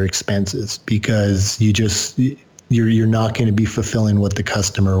than your expenses because you're not going to be fulfilling what the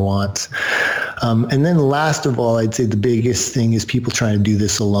customer wants. And then last of all, I'd say the biggest thing is people trying to do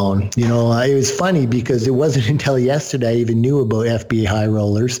this alone. It was funny because it wasn't until yesterday I even knew about FBA high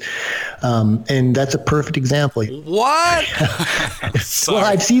rollers. And that's a perfect example. What? Well,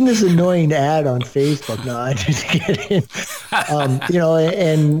 I've seen this annoying ad on Facebook. No, I just kidding.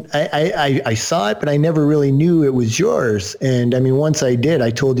 And I saw it, but I never really knew it was yours. And once I did,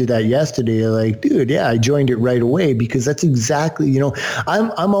 I told you that yesterday. Like, dude, yeah, I joined it right away because that's exactly,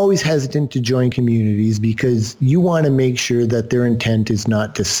 I'm always hesitant to join communities because you want to make sure that their intent is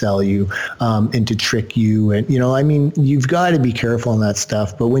not to sell you and to trick you. And, you've got to be careful on that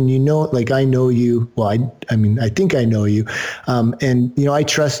stuff. But when I know you, well, I think I know you. And, I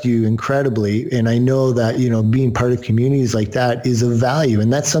trust you incredibly. And I know that, being part of communities like that is of value.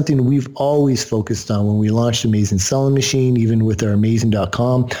 And that's something we've always focused on when we launched Amazing Selling Machine, even with our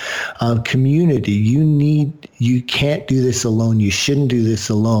amazing.com community. You can't do this alone. You shouldn't do this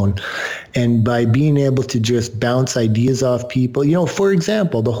alone. And by being able to just bounce ideas off people, for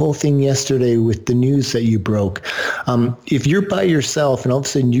example, the whole thing yesterday with the news that you broke, if you're by yourself and all of a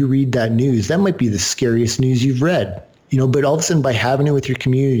sudden you read that news, that might be the scariest news you've read. But all of a sudden by having it with your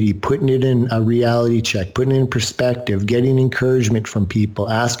community, putting it in a reality check, putting it in perspective, getting encouragement from people,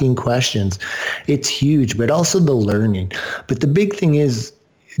 asking questions, it's huge, but also the learning. But the big thing is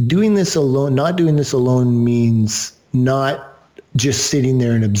doing this alone, not doing this alone means not just sitting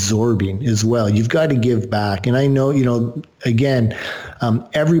there and absorbing as well. You've got to give back. And I know, again,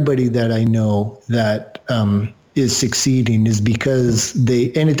 everybody that I know that is succeeding is because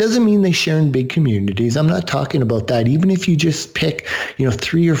and it doesn't mean they share in big communities. I'm not talking about that. Even if you just pick,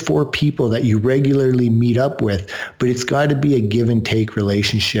 3 or 4 people that you regularly meet up with, but it's got to be a give and take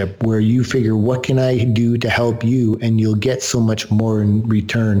relationship where you figure, what can I do to help you? And you'll get so much more in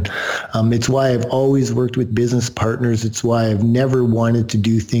return. It's why I've always worked with business partners. It's why I've never wanted to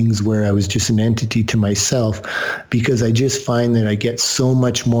do things where I was just an entity to myself, because I just find that I get so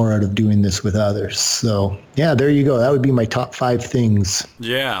much more out of doing this with others. So yeah, there you go. That would be my top 5 things.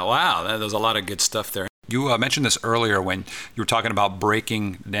 Yeah, wow. There's a lot of good stuff there. You mentioned this earlier when you were talking about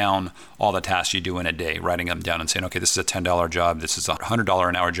breaking down all the tasks you do in a day, writing them down and saying, okay, this is a $10 job, this is a $100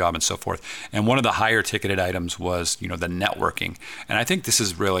 an hour job, and so forth. And one of the higher ticketed items was, the networking. And I think this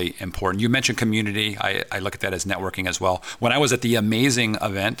is really important. You mentioned community. I look at that as networking as well. When I was at the amazing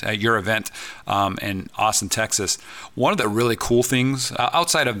event, your event in Austin, Texas, one of the really cool things,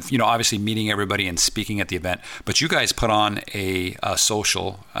 outside of, obviously meeting everybody and speaking at the event, but you guys put on a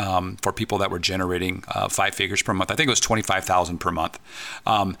social for people that were generating 5 figures per month. I think it was $25,000 per month.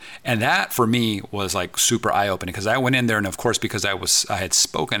 And that for me was like super eye-opening, because I went in there, and of course, because I had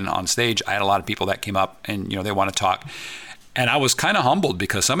spoken on stage, I had a lot of people that came up and, they want to talk. And I was kind of humbled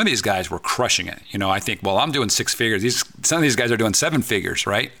because some of these guys were crushing it. I think, well, I'm doing 6 figures. Some of these guys are doing 7 figures,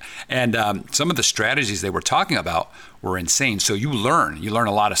 right? And some of the strategies they were talking about were insane. So you learn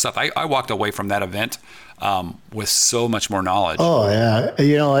a lot of stuff. I walked away from that event with so much more knowledge. Oh yeah.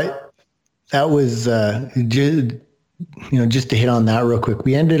 That was, just to hit on that real quick,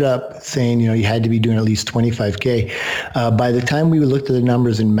 we ended up saying, you had to be doing at least 25K. By the time we looked at the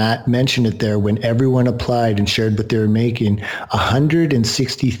numbers, and Matt mentioned it there, when everyone applied and shared what they were making,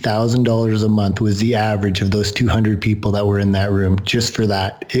 $160,000 a month was the average of those 200 people that were in that room just for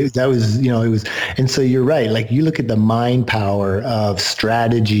that. It was, and so you're right. Like, you look at the mind power of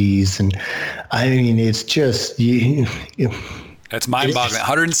strategies, and I mean, it's just, It's mind-boggling.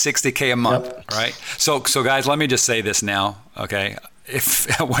 160K a month, yep. Right? So guys, let me just say this now, okay?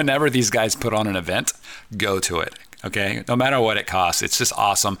 Whenever these guys put on an event, go to it. Okay, no matter what it costs, it's just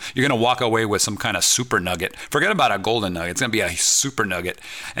awesome. You're going to walk away with some kind of super nugget. Forget about a golden nugget. It's going to be a super nugget.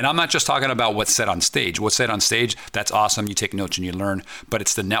 And I'm not just talking about what's said on stage. What's said on stage, that's awesome. You take notes and you learn. But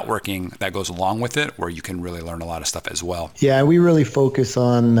it's the networking that goes along with it, where you can really learn a lot of stuff as well. Yeah, we really focus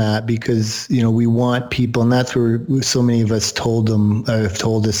on that because, we want people, and that's where so many of us told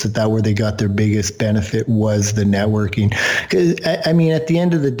us that where they got their biggest benefit was the networking. Because, I mean, at the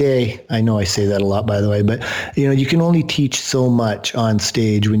end of the day, I know I say that a lot, by the way, but, you can only teach so much on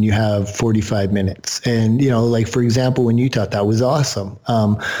stage when you have 45 minutes. And, like, for example, when you taught, that was awesome.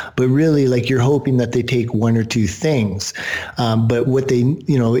 But really, like, you're hoping that they take 1 or 2 things. But what they,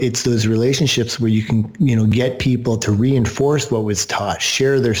 it's those relationships where you can, get people to reinforce what was taught,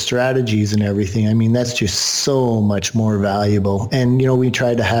 share their strategies and everything. I mean, that's just so much more valuable. And, we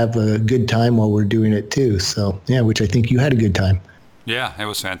try to have a good time while we're doing it too. So, yeah, which I think you had a good time. Yeah, it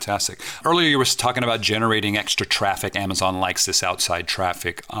was fantastic. Earlier, you were talking about generating extra traffic. Amazon likes this outside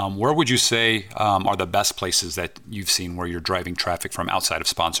traffic. Where would you say are the best places that you've seen where you're driving traffic from outside of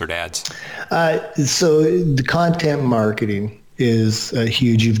sponsored ads? So the content marketing is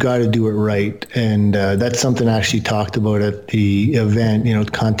huge. You've got to do it right. And that's something I actually talked about at the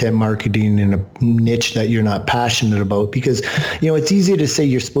event, content marketing in a niche that you're not passionate about, because, it's easy to say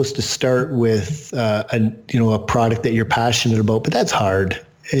you're supposed to start with a product that you're passionate about, but that's hard.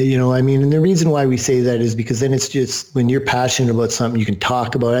 And the reason why we say that is because then it's just, when you're passionate about something, you can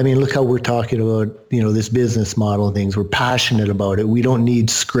talk about it. I mean, look how we're talking about, this business model and things. We're passionate about it. We don't need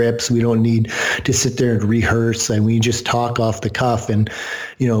scripts. We don't need to sit there and rehearse, and we just talk off the cuff, and,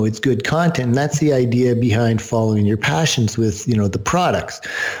 it's good content. And that's the idea behind following your passions with, the products.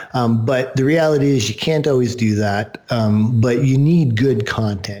 But the reality is you can't always do that. But you need good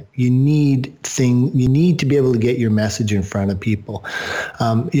content. You need to be able to get your message in front of people.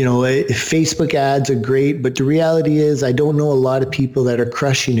 Facebook ads are great, but the reality is I don't know a lot of people that are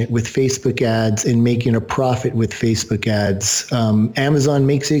crushing it with Facebook ads and making a profit with Facebook ads. Amazon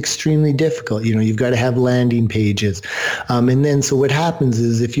makes it extremely difficult. You've got to have landing pages. And then, so what happens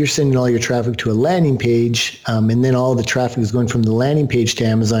is if you're sending all your traffic to a landing page, and then all the traffic is going from the landing page to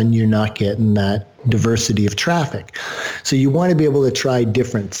Amazon, you're not getting that diversity of traffic. So you want to be able to try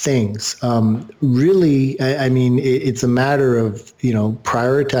different things. Really, I mean, it's a matter of,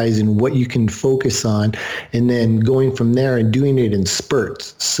 prioritizing what you can focus on and then going from there and doing it in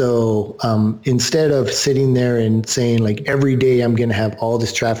spurts. So instead of sitting there and saying like every day I'm going to have all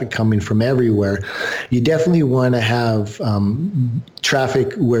this traffic coming from everywhere, you definitely want to have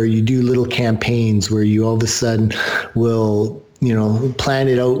traffic where you do little campaigns where you all of a sudden will plan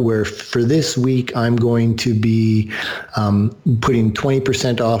it out where for this week I'm going to be putting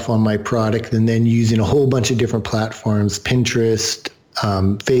 20% off on my product and then using a whole bunch of different platforms, Pinterest,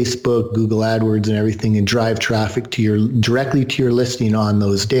 Facebook, Google AdWords and everything, and drive traffic directly to your listing on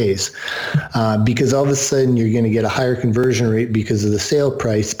those days. Because all of a sudden you're going to get a higher conversion rate because of the sale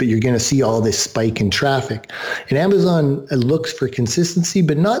price, but you're going to see all this spike in traffic. And Amazon looks for consistency,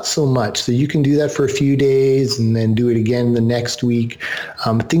 but not so much. So you can do that for a few days and then do it again the next week.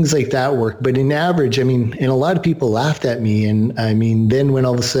 Things like that work. But in average, and a lot of people laughed at me. And then when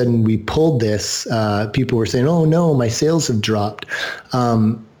all of a sudden we pulled this, people were saying, oh no, my sales have dropped.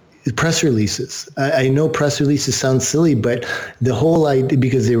 Press releases. I know press releases sound silly, but the whole idea,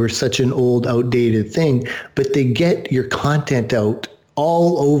 because they were such an old, outdated thing, but they get your content out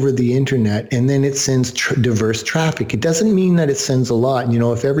all over the internet, and then it sends diverse traffic. It doesn't mean that it sends a lot.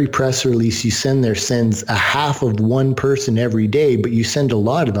 If every press release you send there sends a half of one person every day, but you send a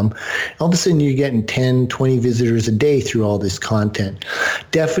lot of them, all of a sudden you're getting 10, 20 visitors a day through all this content.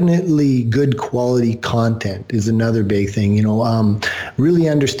 Definitely good quality content is another big thing. Really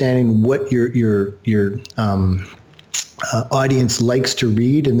understanding what your audience likes to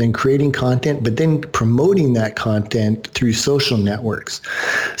read, and then creating content, but then promoting that content through social networks.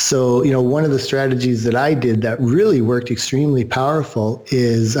 So, one of the strategies that I did that really worked extremely powerful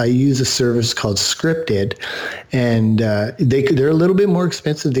is I use a service called Scripted, and they're a little bit more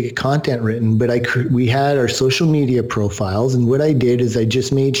expensive to get content written, but we had our social media profiles, and what I did is I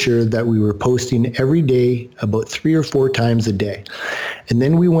just made sure that we were posting every day about 3 or 4 times a day. And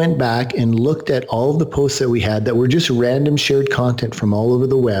then we went back and looked at all of the posts that we had that were just random shared content from all over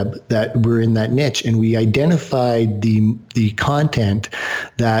the web that were in that niche. And we identified the content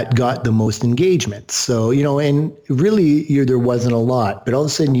that got the most engagement. So, and really there wasn't a lot, but all of a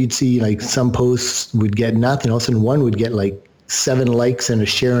sudden you'd see like some posts would get nothing. All of a sudden one would get like 7 likes and a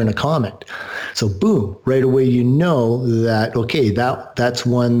share and a comment. So boom, right away, that, okay, that's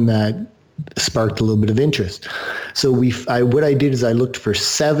one that sparked a little bit of interest. So what I did is I looked for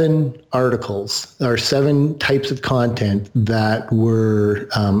 7 articles or 7 types of content that were,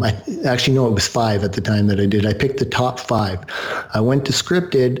 it was 5 at the time that I did. I picked the top 5. I went to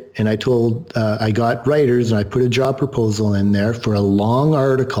Scripted and I got writers and I put a job proposal in there for a long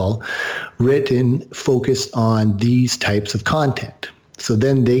article written focused on these types of content. So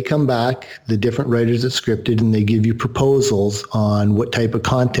then they come back, the different writers at Scripted, and they give you proposals on what type of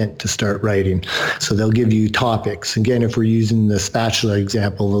content to start writing. So they'll give you topics. Again, if we're using the spatula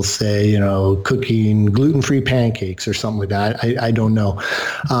example, they'll say, cooking gluten-free pancakes or something like that. I don't know.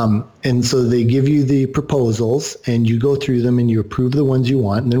 And so they give you the proposals and you go through them and you approve the ones you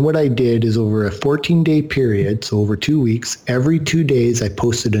want. And then what I did is over a 14-day period, so over 2 weeks, every 2 days I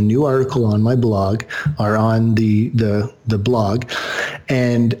posted a new article on my blog or on the blog.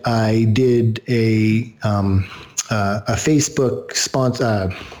 And I did a Facebook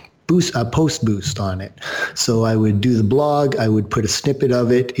sponsor post boost on it. So I would do the blog, I would put a snippet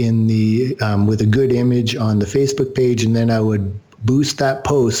of it in the with a good image on the Facebook page, and then I would boost that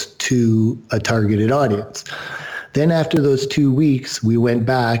post to a targeted audience. Then after those 2 weeks, we went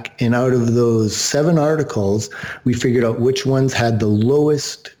back, and out of those 7 articles, we figured out which ones had the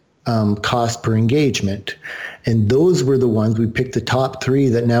lowest cost per engagement. And those were the ones, we picked the top 3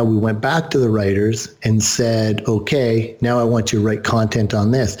 that now we went back to the writers and said, okay, now I want you to write content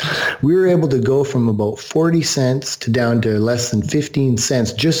on this. We were able to go from about 40 cents to down to less than 15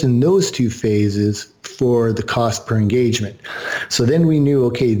 cents just in those 2 phases for the cost per engagement. So then we knew,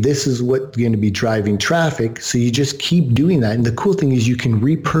 okay, this is what's going to be driving traffic. So you just keep doing that. And the cool thing is you can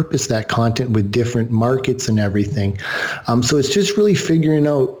repurpose that content with different markets and everything. So it's just really figuring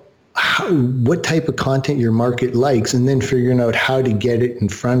out what type of content your market likes, and then figuring out how to get it in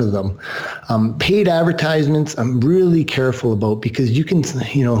front of them. Paid advertisements, I'm really careful about, because you can,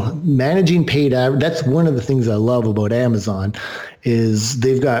 managing paid that's one of the things I love about Amazon is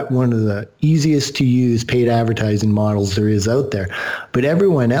they've got one of the easiest to use paid advertising models there is out there. But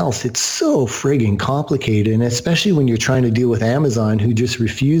everyone else, it's so friggin' complicated. And especially when you're trying to deal with Amazon, who just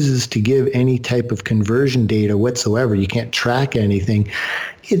refuses to give any type of conversion data whatsoever. You can't track anything.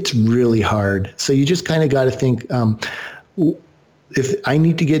 It's really hard. So you just kind of got to think, if I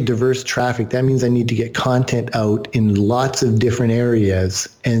need to get diverse traffic, that means I need to get content out in lots of different areas.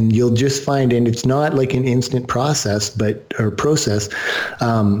 And you'll just find, and it's not like an instant process.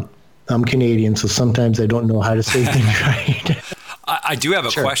 I'm Canadian, so sometimes I don't know how to say things right. I do have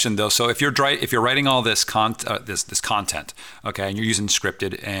a question though. So if you're writing all this this content, okay, and you're using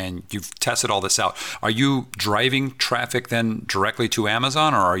Scripted and you've tested all this out, are you driving traffic then directly to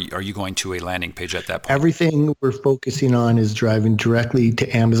Amazon, or are you going to a landing page at that point? Everything we're focusing on is driving directly to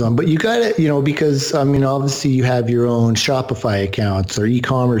Amazon. But you got to, because obviously you have your own Shopify accounts or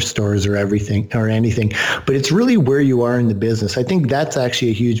e-commerce stores or everything or anything. But it's really where you are in the business. I think that's actually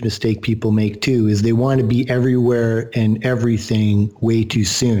a huge mistake people make too, is they want to be everywhere and everything way too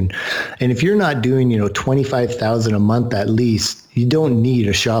soon. And if you're not doing, $25,000 a month at least, you don't need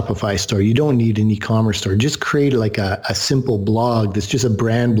a Shopify store. You don't need an e-commerce store. Just create like a simple blog that's just a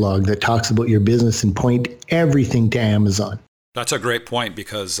brand blog that talks about your business and point everything to Amazon. That's a great point,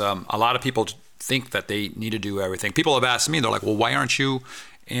 because a lot of people think that they need to do everything. People have asked me, they're like, well, why aren't you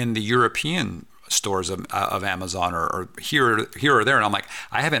in the European stores of Amazon or here or there? And I'm like,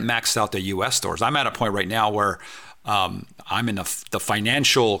 I haven't maxed out the US stores. I'm at a point right now where I'm in the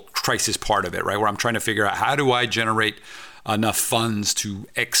financial crisis part of it, right? Where I'm trying to figure out, how do I generate enough funds to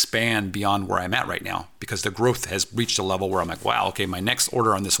expand beyond where I'm at right now? Because the growth has reached a level where I'm like, wow, okay, my next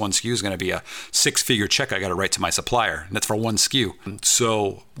order on this one SKU is going to be a 6-figure check I got to write to my supplier. And that's for one SKU.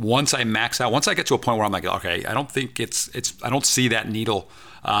 So once I max out, once I get to a point where I'm like, okay, I don't think I don't see that needle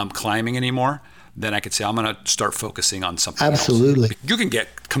climbing anymore, then I could say I'm going to start focusing on something Absolutely. else. You can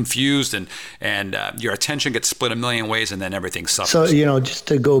get confused and your attention gets split a million ways, and then everything suffers. So, just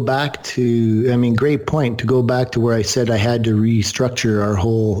to go back to, great point, to go back to where I said I had to restructure our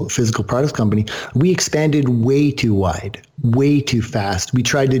whole physical products company. We expanded way too wide, way too fast. We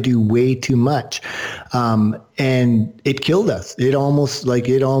tried to do way too much. And it killed us. It almost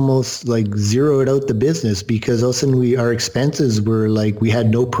zeroed out the business, because all of a sudden our expenses were like, we had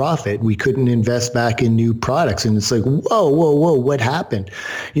no profit. We couldn't invest back in new products. And it's like, whoa, what happened?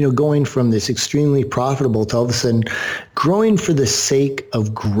 Going from this extremely profitable to all of a sudden growing for the sake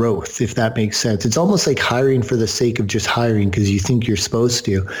of growth, if that makes sense. It's almost like hiring for the sake of just hiring because you think you're supposed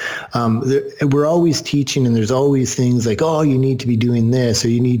to. We're always teaching, and there's always things like, oh, you need to be doing this or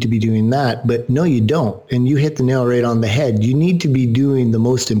you need to be doing that. But no, you don't. And you hit the nail right on the head. You need to be doing the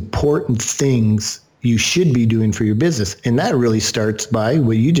most important things you should be doing for your business. And that really starts by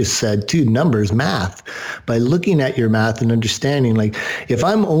what you just said too, numbers, math. By looking at your math and understanding, like, if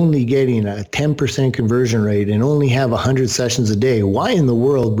I'm only getting a 10% conversion rate and only have 100 sessions a day, why in the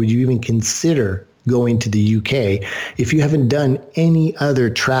world would you even consider going to the UK if you haven't done any other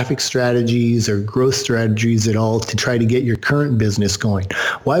traffic strategies or growth strategies at all to try to get your current business going?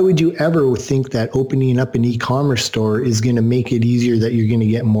 Why would you ever think that opening up an e-commerce store is going to make it easier, that you're going to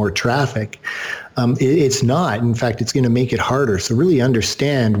get more traffic? It's not. In fact, it's going to make it harder. So really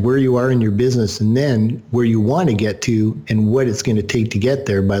understand where you are in your business and then where you want to get to and what it's going to take to get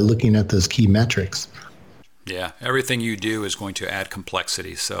there by looking at those key metrics. Yeah, everything you do is going to add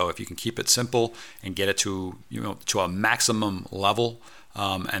complexity. So if you can keep it simple and get it to a maximum level,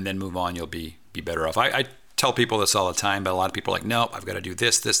 and then move on, you'll be better off. I tell people this all the time, but a lot of people are like, no, I've got to do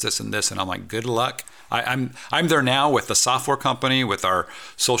this, and this, and I'm like, good luck. I'm there now with the software company, with our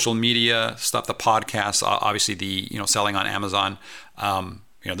social media stuff, the podcast, obviously the selling on Amazon.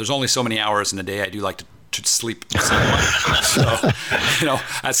 There's only so many hours in a day. I do like to sleep somewhat. So,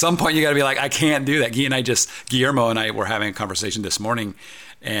 at some point you got to be like, I can't do that. Guillermo and I were having a conversation this morning,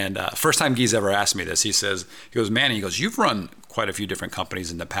 and first time Guy's ever asked me this, he goes, Manny, you've run quite a few different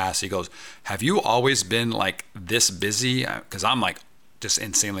companies in the past. He goes, have you always been like this busy? Because I'm like, just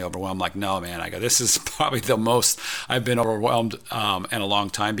insanely overwhelmed. Like, no, man, this is probably the most I've been overwhelmed in a long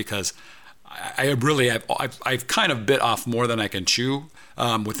time, because I've kind of bit off more than I can chew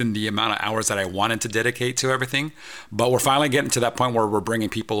within the amount of hours that I wanted to dedicate to everything. But we're finally getting to that point where we're bringing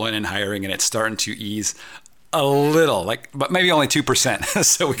people in and hiring, and it's starting to ease a little, but maybe only 2%.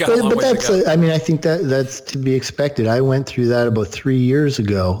 So we got a long way to go. I think that's to be expected. I went through that about 3 years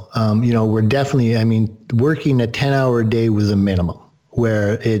ago. We're definitely, working a 10-hour day was a minimum,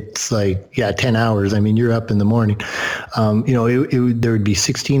 where it's like, 10 hours. You're up in the morning. There would be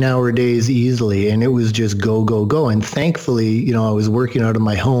 16-hour days easily, and it was just go, go, go. And thankfully, I was working out of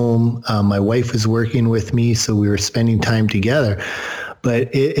my home. My wife was working with me, so we were spending time together.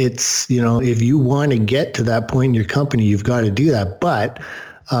 But it's, if you want to get to that point in your company, you've got to do that. But,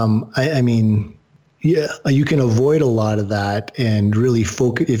 you can avoid a lot of that and really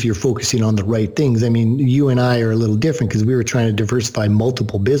focus if you're focusing on the right things. I mean, you and I are a little different because we were trying to diversify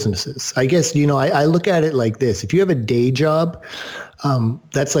multiple businesses. I guess, I look at it like this. If you have a day job,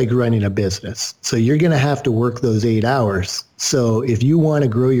 that's like running a business. So you're going to have to work those 8 hours. So if you want to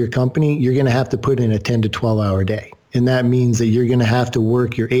grow your company, you're going to have to put in a 10 to 12 hour day. And that means that you're going to have to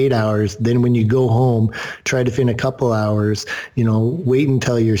work your 8 hours. Then when you go home, try to fit in a couple hours, wait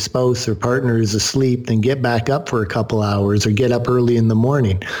until your spouse or partner is asleep, then get back up for a couple hours or get up early in the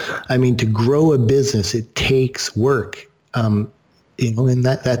morning. I mean, to grow a business, it takes work. And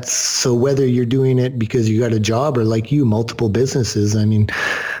that's so whether you're doing it because you got a job or like you, multiple businesses. I mean,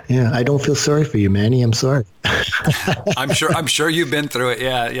 I don't feel sorry for you, Manny. I'm sorry. I'm sure you've been through it.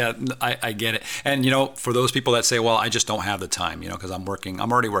 Yeah. I get it. And, for those people that say, well, I just don't have the time, because I'm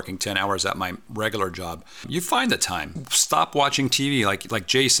already working 10 hours at my regular job. You find the time. Stop watching TV. Like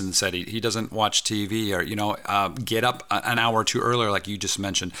Jason said, he doesn't watch TV or, get up an hour or two earlier, like you just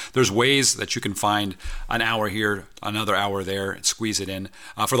mentioned. There's ways that you can find an hour here, another hour there, and squeeze it in.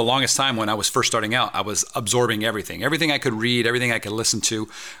 For the longest time when I was first starting out, I was absorbing everything I could read, everything I could listen to.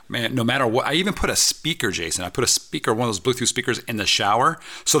 Man, no matter what, I even put a speaker, Jason. I put a speaker, one of those Bluetooth speakers in the shower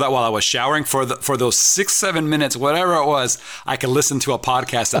so that while I was showering for those 6-7 minutes, whatever it was, I could listen to a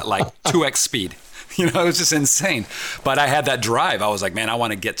podcast at like 2x speed. It was just insane. But I had that drive. I was like, man, I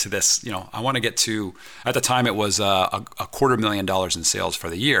want to get to this. I want to get to, at the time it was a $250,000 in sales for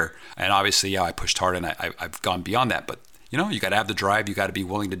the year. And obviously, I pushed hard and I've gone beyond that. But, you got to have the drive. You got to be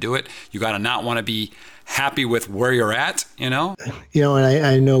willing to do it. You got to not want to be happy with where you're at, And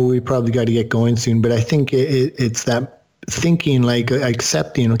I know we probably got to get going soon, but I think it's that thinking, like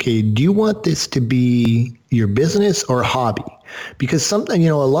accepting, okay, do you want this to be your business or hobby? Because something,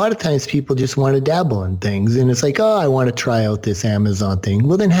 a lot of times people just want to dabble in things and it's like, oh, I want to try out this Amazon thing.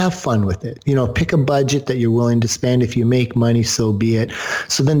 Well, then have fun with it. Pick a budget that you're willing to spend. If you make money, so be it.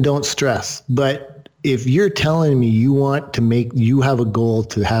 So then don't stress. But if you're telling me you have a goal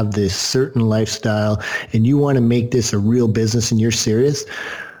to have this certain lifestyle and you want to make this a real business and you're serious,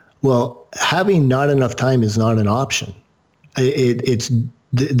 well, having not enough time is not an option. It's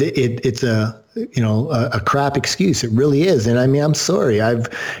a crap excuse. It really is. And I mean, I'm sorry. I've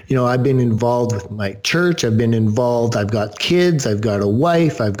been involved with my church. I've got kids. I've got a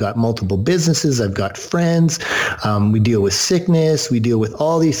wife. I've got multiple businesses. I've got friends. We deal with sickness. We deal with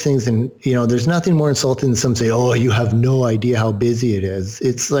all these things. And, there's nothing more insulting than some say, oh, you have no idea how busy it is.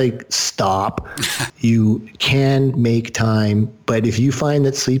 It's like, stop. You can make time. But if you find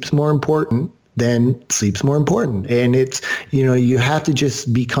that sleep's more important, then sleep's more important. And it's, you have to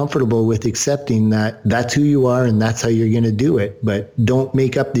just be comfortable with accepting that that's who you are and that's how you're going to do it. But don't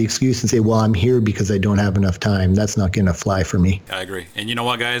make up the excuse and say, well, I'm here because I don't have enough time. That's not going to fly for me. I agree. And you know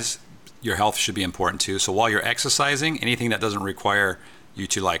what, guys? Your health should be important too. So while you're exercising, anything that doesn't require you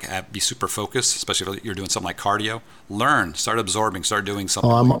to be super focused, especially if you're doing something like cardio, start absorbing, start doing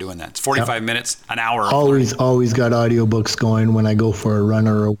something when you're doing that. It's 45 minutes, an hour. Always got audiobooks going when I go for a run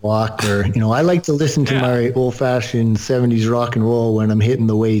or a walk, or, I like to listen to my old fashioned 70s rock and roll when I'm hitting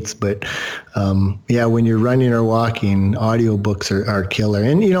the weights. But when you're running or walking, audiobooks are killer.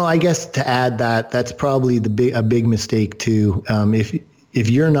 And, I guess to add that's probably a big mistake too. If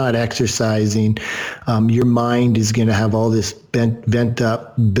you're not exercising, your mind is going to have all this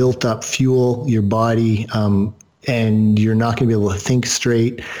built up fuel, your body, and you're not going to be able to think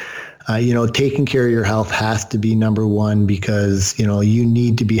straight. Taking care of your health has to be number one because, you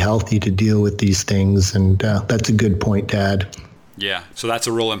need to be healthy to deal with these things. And that's a good point to add. Yeah, so that's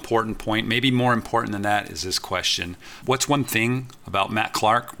a real important point. Maybe more important than that is this question. What's one thing about Matt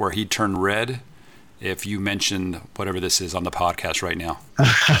Clark where he turned red if you mentioned whatever this is on the podcast right now?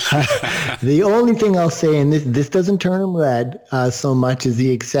 The only thing I'll say, and this doesn't turn him red so much as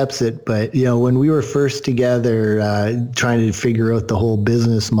he accepts it, but when we were first together trying to figure out the whole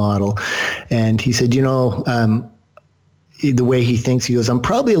business model, and he said, the way he thinks, he goes, I'm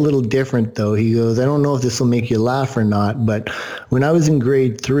probably a little different though. He goes, I don't know if this will make you laugh or not, but when I was in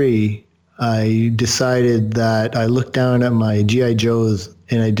grade 3, I decided that I looked down at my G.I. Joes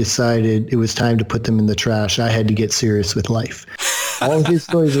and I decided it was time to put them in the trash. I had to get serious with life. All his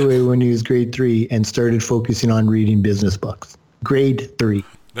toys away when he was grade 3 and started focusing on reading business books. Grade 3.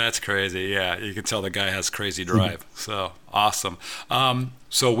 That's crazy. Yeah, you can tell the guy has crazy drive. So Awesome.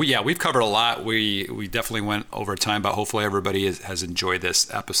 We've covered a lot. We definitely went over time, but hopefully everybody has enjoyed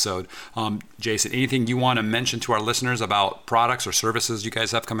this episode. Jason, anything you want to mention to our listeners about products or services you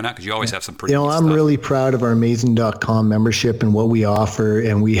guys have coming out? Because you always have some pretty I'm stuff. really proud of our Amazing.com membership and what we offer.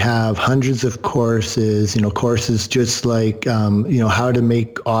 And we have hundreds of courses, courses just like, how to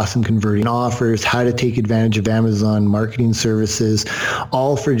make awesome converting offers, how to take advantage of Amazon marketing services,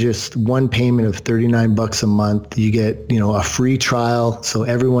 all for just one payment of $39 a month. You get, a free trial. So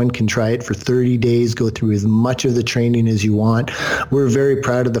everyone can try it for 30 days, go through as much of the training as you want. We're very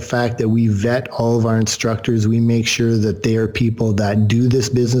proud of the fact that we vet all of our instructors. We make sure that they are people that do this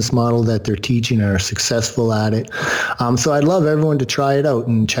business model that they're teaching and are successful at it. So I'd love everyone to try it out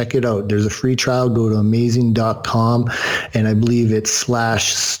and check it out. There's a free trial. Go to amazing.com, and I believe it's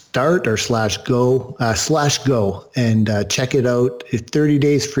 /start or /go and check it out. 30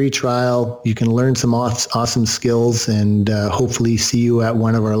 days free trial. You can learn some awesome skills and hopefully see you at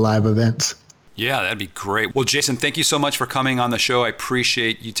one of our live events. Yeah, that'd be great. Well, Jason, thank you so much for coming on the show. I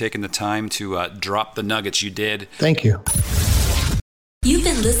appreciate you taking the time to drop the nuggets you did. Thank you. You've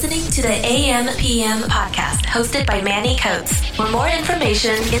been listening to the AM/PM podcast hosted by Manny Coates. For more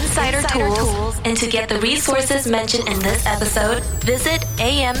information, insider tools, and to get the resources mentioned in this episode, visit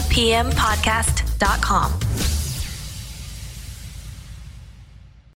ampmpodcast.com.